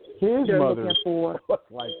his mother was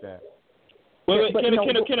like that. Wait, can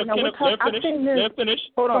I finish?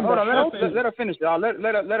 Hold on. Let her finish, y'all. Let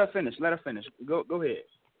her finish. Go ahead.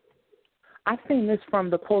 I've seen this from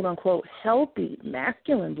the quote-unquote healthy,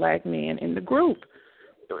 masculine black men in the group.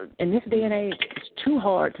 In this day and age, it's too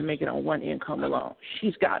hard to make it on one income alone.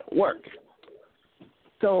 She's got to work.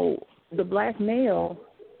 So the black male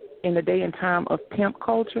in the day and time of pimp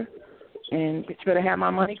culture and bitch better have my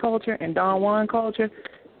money culture and Don Juan culture,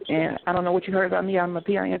 and I don't know what you heard about me, I'm a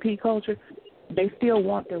PIMP culture, they still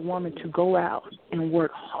want their woman to go out and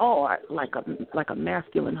work hard like a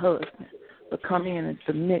masculine husband, but come in and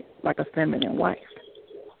submit like a feminine wife.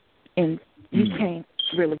 And you can't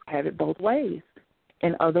really have it both ways.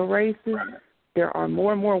 In other races, there are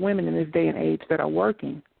more and more women in this day and age that are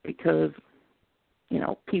working because, you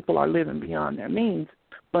know, people are living beyond their means.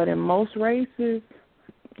 But in most races,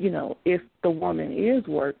 you know, if the woman is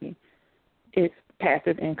working, it's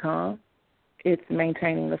passive income, It's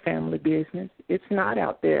maintaining the family business. It's not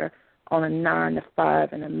out there on a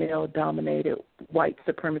 9-to-5 in a male-dominated white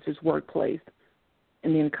supremacist workplace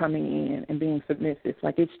and then coming in and being submissive.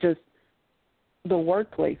 Like, it's just the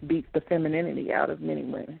workplace beats the femininity out of many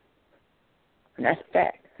women. And that's a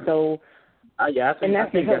fact. So, I think a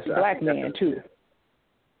healthy black man, too.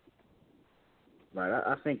 Right.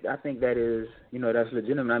 I think that is, that's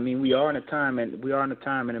legitimate. I mean, we are in a time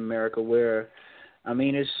in America where, I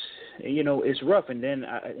mean, it's rough. And then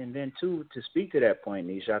too, to speak to that point,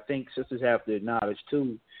 Nisha, I think sisters have to acknowledge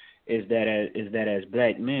too, is that as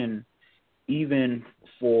black men, even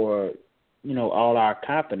for, all our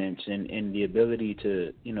competence and the ability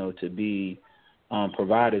to be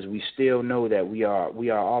providers, we still know that we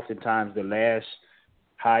are oftentimes the last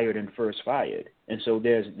hired and first fired. And so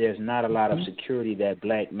there's not a lot of security that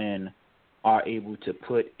black men are able to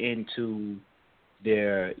put into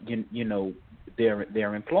their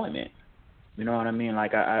their employment. You know what I mean?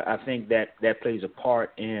 Like I think that plays a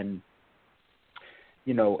part in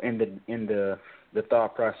in the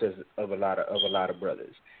thought process of a lot of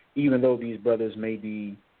brothers. Even though these brothers may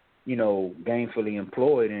be gainfully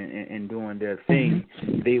employed and doing their thing,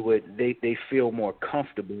 they feel more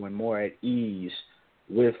comfortable and more at ease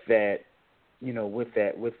with that with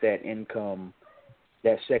that income,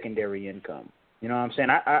 that secondary income. You know what I'm saying?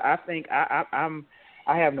 I think I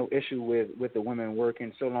have no issue with the women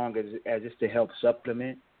working so long as it's to help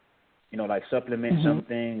supplement, supplement some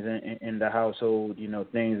things in the household,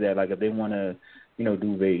 things that, like, if they want to,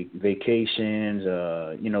 do vacations,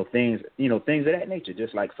 things of that nature,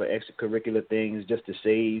 just like for extracurricular things, just to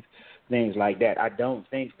save, things like that. I don't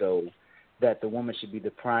think, though, that the woman should be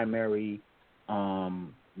the primary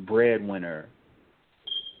breadwinner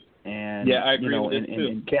and, I agree with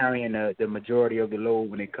and carrying the majority of the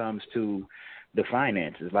load when it comes to the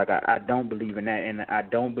finances. Like, I don't believe in that, and I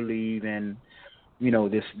don't believe in,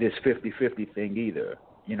 this 50-50 thing either.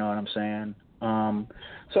 You know what I'm saying?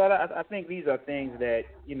 So I think these are things that,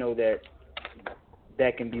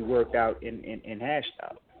 that can be worked out and hashed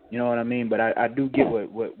out. You know what I mean? But I do get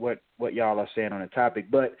what y'all are saying on the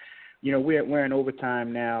topic. But, we're in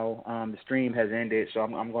overtime now. The stream has ended, so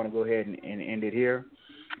I'm going to go ahead and end it here,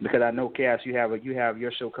 because I know, Cass, you have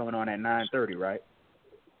your show coming on at 9:30, right?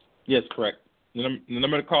 Yes, correct. The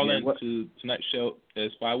number to call in to tonight's show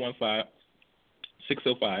is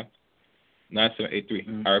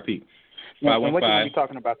 515-605-9783. I repeat, 515. What are you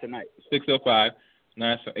talking about tonight?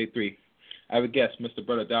 605-9783. I have a guest, Mr.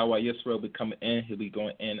 Brother Dawa Yisrael, will be coming in. He'll be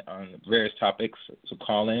going in on various topics, so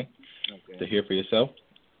call in to hear for yourself.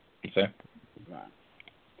 Okay.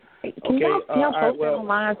 Hey, can y'all post it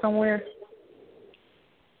online somewhere?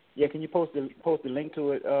 Yeah, can you post the link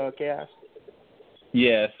to it, Cass?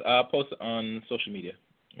 Yes, I'll post it on social media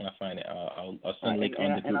when I find it. I'll send a link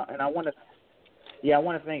on the group. And I want to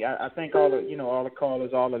thank I thank all the all the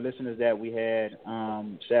callers, all the listeners that we had,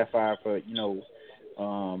 Sapphire, for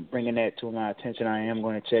bringing that to my attention. I am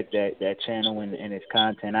going to check that channel and its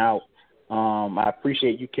content out. I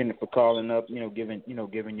appreciate you, Kenneth, for calling up.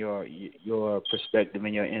 Giving your perspective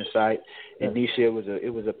and your insight. And Nisha,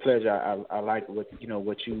 it was a pleasure. I like what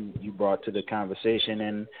you brought to the conversation,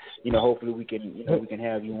 and hopefully we can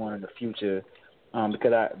have you on in the future,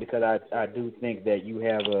 because I do think that you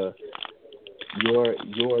have your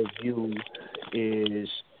view is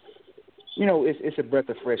it's a breath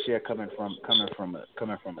of fresh air coming from a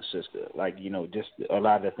sister. Like, just a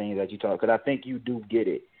lot of the things that you talk, because I think you do get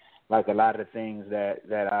it. Like a lot of the things that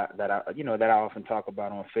I often talk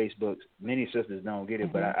about on Facebook, many sisters don't get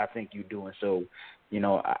it, but I think you do, and so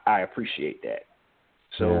I appreciate that.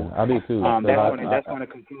 So I do too. That's going to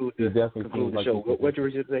conclude the show. What you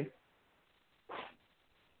were just say?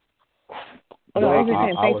 I was just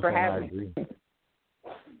saying thanks for having me.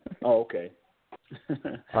 Oh, okay.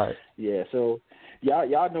 All right. Yeah. So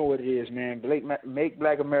y'all know what it is, man. Make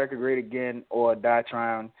Black America great again, or die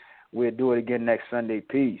trying. We'll do it again next Sunday.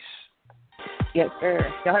 Peace. Yes, sir.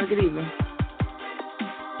 Y'all have a good evening.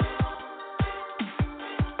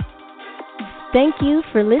 Thank you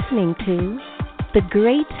for listening to The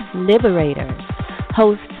Great Liberator,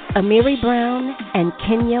 hosts Amiri Brown and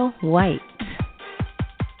Kenya White.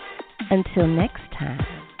 Until next time.